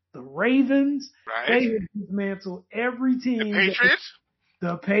dismantled the Ravens. Right. They have dismantled every team. The Patriots?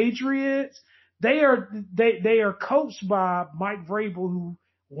 The Patriots. They are coached by Mike Vrabel, who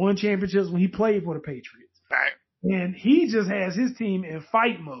won championships when he played for the Patriots. Right. And he just has his team in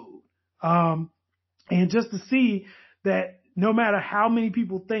fight mode. And just to see that no matter how many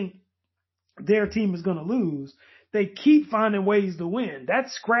people think their team is going to lose, they keep finding ways to win.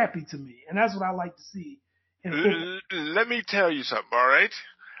 That's scrappy to me. And that's what I like to see in football. Let me tell you something, all right?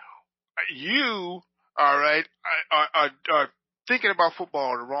 You, all right, are thinking about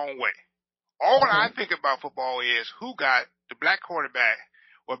football the wrong way. All I think about football is who got the black quarterback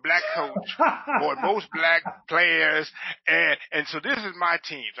or black coach or most black players. And so this is my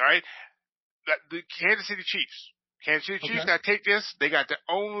teams, all right? The Kansas City Chiefs. Kansas City Chiefs got to take this. They got the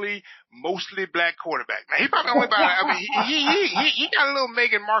only mostly black quarterback. Now he probably only he got a little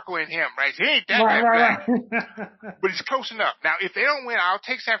Meghan Markle in him, right? He ain't that black, but he's close enough. Now if they don't win, I'll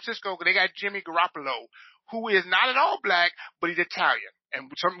take San Francisco because they got Jimmy Garoppolo, who is not at all black, but he's Italian. And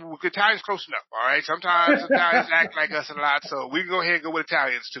Italians close enough, all right? Sometimes Italians act like us a lot, so we can go ahead and go with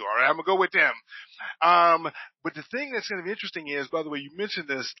Italians too, all right? I'm going to go with them. But the thing that's going to be interesting is, by the way, you mentioned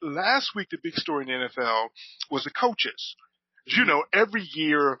this, last week the big story in the NFL was the coaches. As you know, every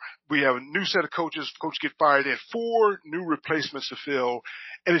year we have a new set of coaches. Coaches get fired. They have 4 new replacements to fill.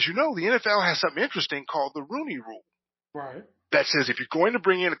 And as you know, the NFL has something interesting called the Rooney Rule. Right. That says if you're going to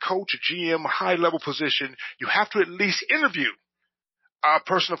bring in a coach, a GM, a high-level position, you have to at least interview a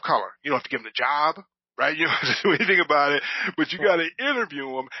person of color. You don't have to give them the job, right? You don't have to do anything about it, but you got to interview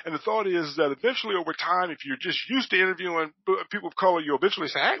them. And the thought is that eventually over time, if you're just used to interviewing people of color, you'll eventually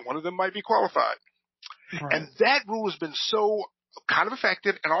say, hey, one of them might be qualified. Right. And that rule has been so kind of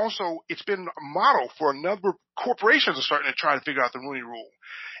effective. And also it's been a model for a number of corporations are starting to try to figure out the Rooney Rule.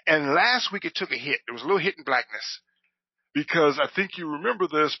 And last week it took a hit. There was a little hit in blackness. Because I think you remember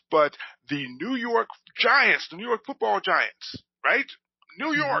this, but the New York Giants, the New York football Giants, right?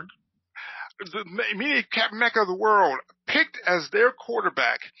 New York, the media mecca of the world, picked as their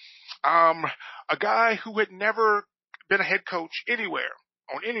quarterback a guy who had never been a head coach anywhere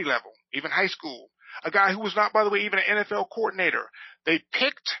on any level, even high school. A guy who was not, by the way, even an NFL coordinator. They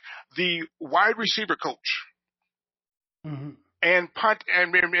picked the wide receiver coach and punt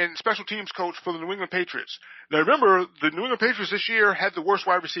and special teams coach for the New England Patriots. Now remember, the New England Patriots this year had the worst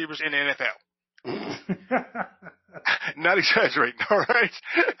wide receivers in the NFL. Not exaggerating, all right?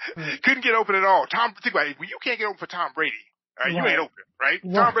 Couldn't get open at all. Think about it. You can't get open for Tom Brady. All right? You ain't open, right?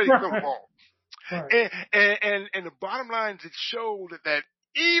 Tom Brady can throw the ball. And the bottom line is it showed that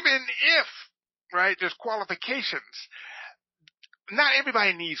even if, right, there's qualifications, not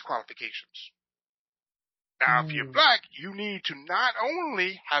everybody needs qualifications. Now, if you're black, you need to not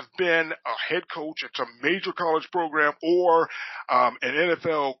only have been a head coach at some major college program or an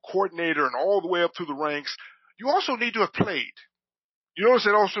NFL coordinator and all the way up through the ranks, you also need to have played. You notice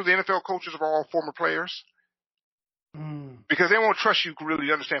that also the NFL coaches are all former players? Because they won't trust you to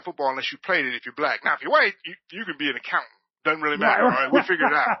really understand football unless you played it if you're black. Now, if you're white, you can be an accountant. Doesn't really matter. All right? We'll figure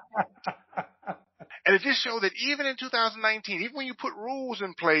it out. And it just showed that even in 2019, even when you put rules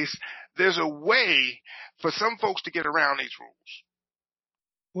in place, there's a way for some folks to get around these rules.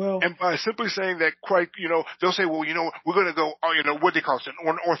 Well, and by simply saying that, quite, they'll say, well, we're going to go, what they call it, an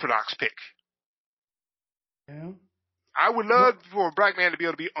unorthodox pick. yeah. I would love for a black man to be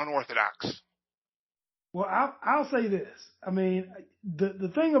able to be unorthodox. Well, I'll say this. I mean,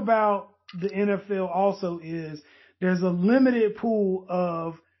 the thing about the NFL also is there's a limited pool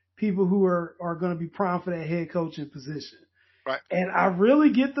of people who are going to be prime for that head coaching position. Right. And I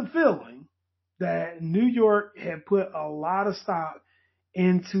really get the feeling that New York had put a lot of stock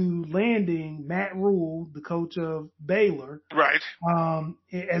into landing Matt Rule, the coach of Baylor, right,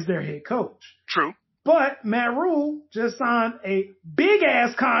 as their head coach. True. But Matt Rule just signed a big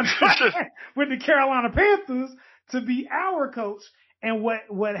ass contract with the Carolina Panthers to be our coach. And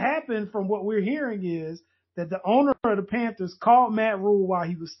what happened from what we're hearing is that the owner of the Panthers called Matt Rule while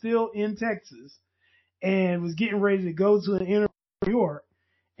he was still in Texas and was getting ready to go to an interview in New York.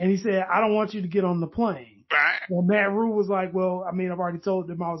 And he said, I don't want you to get on the plane. Right. Well, Matt Rule was like, well, I mean, I've already told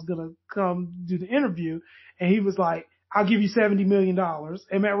them I was going to come do the interview. And he was like, I'll give you $70 million.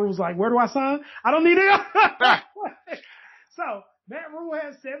 And Matt Rule was like, where do I sign? I don't need it. So Matt Rule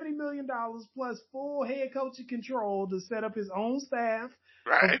has $70 million plus full head coaching control to set up his own staff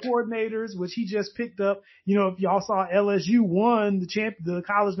of coordinators, which he just picked up. If y'all saw, LSU won the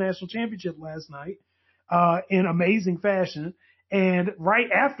college national championship last night, in amazing fashion. And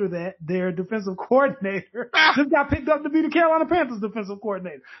right after that, their defensive coordinator just got picked up to be the Carolina Panthers defensive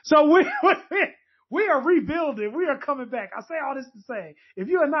coordinator. So we are rebuilding. We are coming back. I say all this to say, if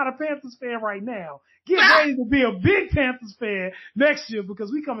you are not a Panthers fan right now, get ready to be a big Panthers fan next year because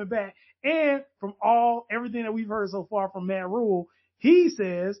we coming back. And from everything that we've heard so far from Matt Rule, he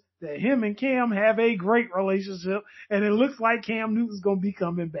says that him and Cam have a great relationship, and it looks like Cam Newton's going to be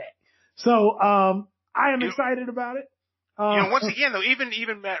coming back. So I am excited about it. Once again, though,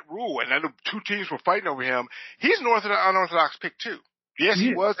 even Matt Rule, and I know two teams were fighting over him, he's an unorthodox pick, too. Yes,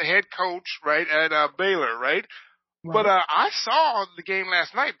 he was the head coach, right, at Baylor, right? But I saw the game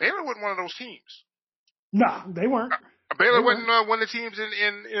last night. Baylor wasn't one of those teams. No, they weren't. Baylor wasn't one of the teams in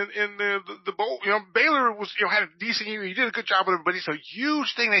the bowl. Baylor was had a decent year. He did a good job with it, but it's a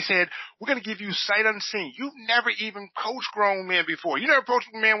huge thing. They said, we're going to give you sight unseen. You've never even coached grown men before. You never coached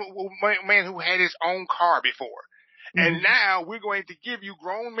a man who had his own car before. And now we're going to give you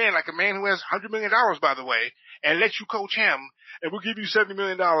grown men, like a man who has $100 million, by the way, and let you coach him, and we'll give you $70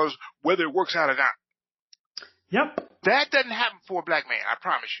 million whether it works out or not. Yep. That doesn't happen for a black man, I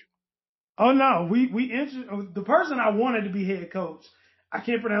promise you. Oh, no. The person I wanted to be head coach, I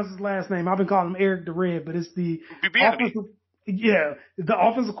can't pronounce his last name. I've been calling him Eric the Red, but it's the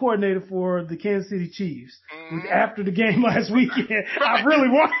offensive coordinator for the Kansas City Chiefs. After the game last weekend, I really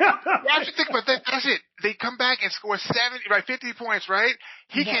want. I should think about that. That's it. They come back and score 50 points, right?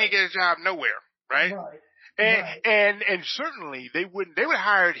 He can't get a job nowhere, right? And certainly they would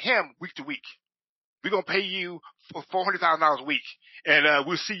hire him week to week. We're gonna pay you $400,000 a week, and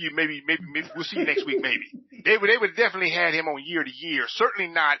we'll see you maybe we'll see you next week maybe. They would definitely had him on year to year.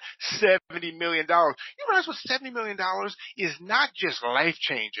 Certainly not $70 million. You realize what $70 million is? Not just life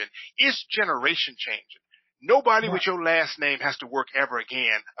changing, it's generation changing. Nobody with your last name has to work ever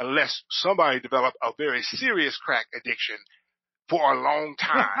again unless somebody developed a very serious crack addiction for a long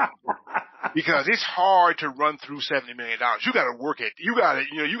time. Because it's hard to run through $70 million. You gotta work it. You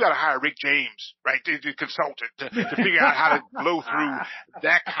gotta hire Rick James, right, to consultant to figure out how to blow through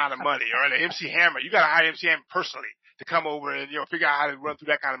that kind of money. Or an MC Hammer. You gotta hire MC Hammer personally to come over and, figure out how to run through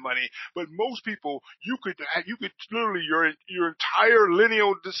that kind of money. But most people, you could literally your entire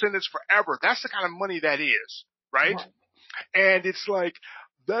lineal descendants forever. That's the kind of money that is, right? And it's like,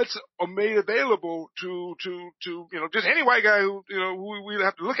 that's made available to just any white guy who we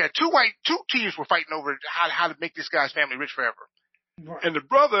have to look at. Two teams were fighting over how to make this guy's family rich forever. Right. And the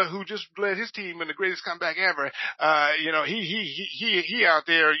brother who just led his team in the greatest comeback ever, he out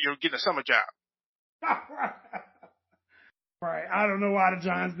there, getting a summer job. Right. I don't know why the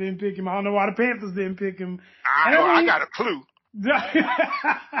Giants didn't pick him. I don't know why the Panthers didn't pick him. I got a clue.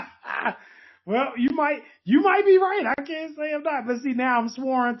 Well, you might be right. I can't say I'm not. But see, now I'm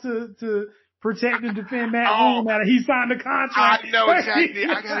sworn to protect and defend Matt Rule now that he signed the contract. I know exactly.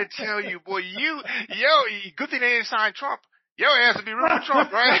 I gotta tell you, boy, good thing they didn't sign Trump. Your ass would be rooting for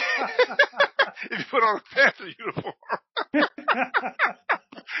Trump, right? If you put on a Panther uniform.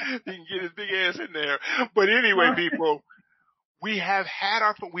 He can get his big ass in there. But anyway, people,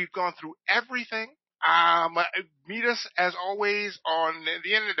 we've gone through everything. Meet us as always on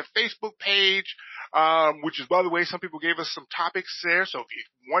the end of the Facebook page. which is, by the way, some people gave us some topics there. So if you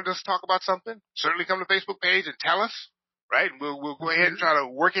want us to talk about something, certainly come to the Facebook page and tell us. Right, and we'll go ahead and try to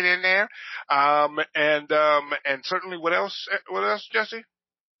work it in there. And certainly, what else? What else, Jesse?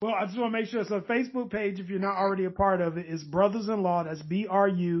 Well, I just want to make sure. So, Facebook page, if you're not already a part of it, is Brothers in Law. That's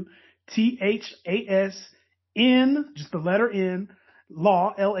BRUTHASN, just the letter N,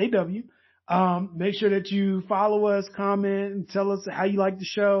 Law, LAW. Make sure that you follow us, comment, and tell us how you like the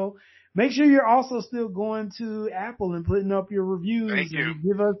show. Make sure you're also still going to Apple and putting up your reviews and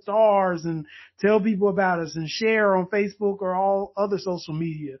give us stars and tell people about us and share on Facebook or all other social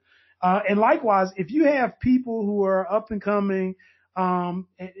media. And likewise, if you have people who are up and coming,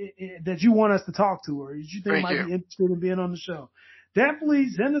 that you want us to talk to or you think might be interested in being on the show, definitely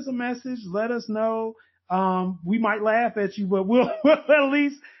send us a message. Let us know. We might laugh at you, but we'll at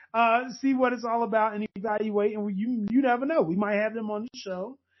least, see what it's all about and evaluate. And you never know. We might have them on the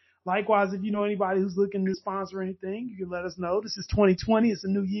show. Likewise, if you know anybody who's looking to sponsor anything, you can let us know. This is 2020. It's a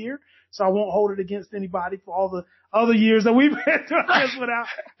new year, so I won't hold it against anybody for all the other years that we've been doing this without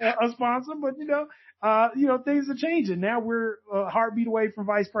a sponsor. But, things are changing. Now we're a heartbeat away from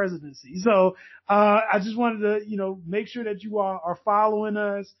vice presidency. So, I just wanted to, make sure that you all are following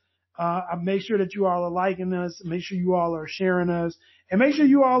us. Make sure that you all are liking us. Make sure you all are sharing us and make sure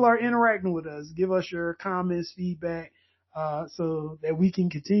you all are interacting with us. Give us your comments, feedback. So that we can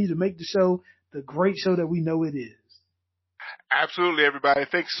continue to make the show the great show that we know it is. Absolutely, everybody.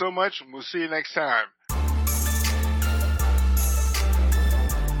 Thanks so much, and we'll see you next time.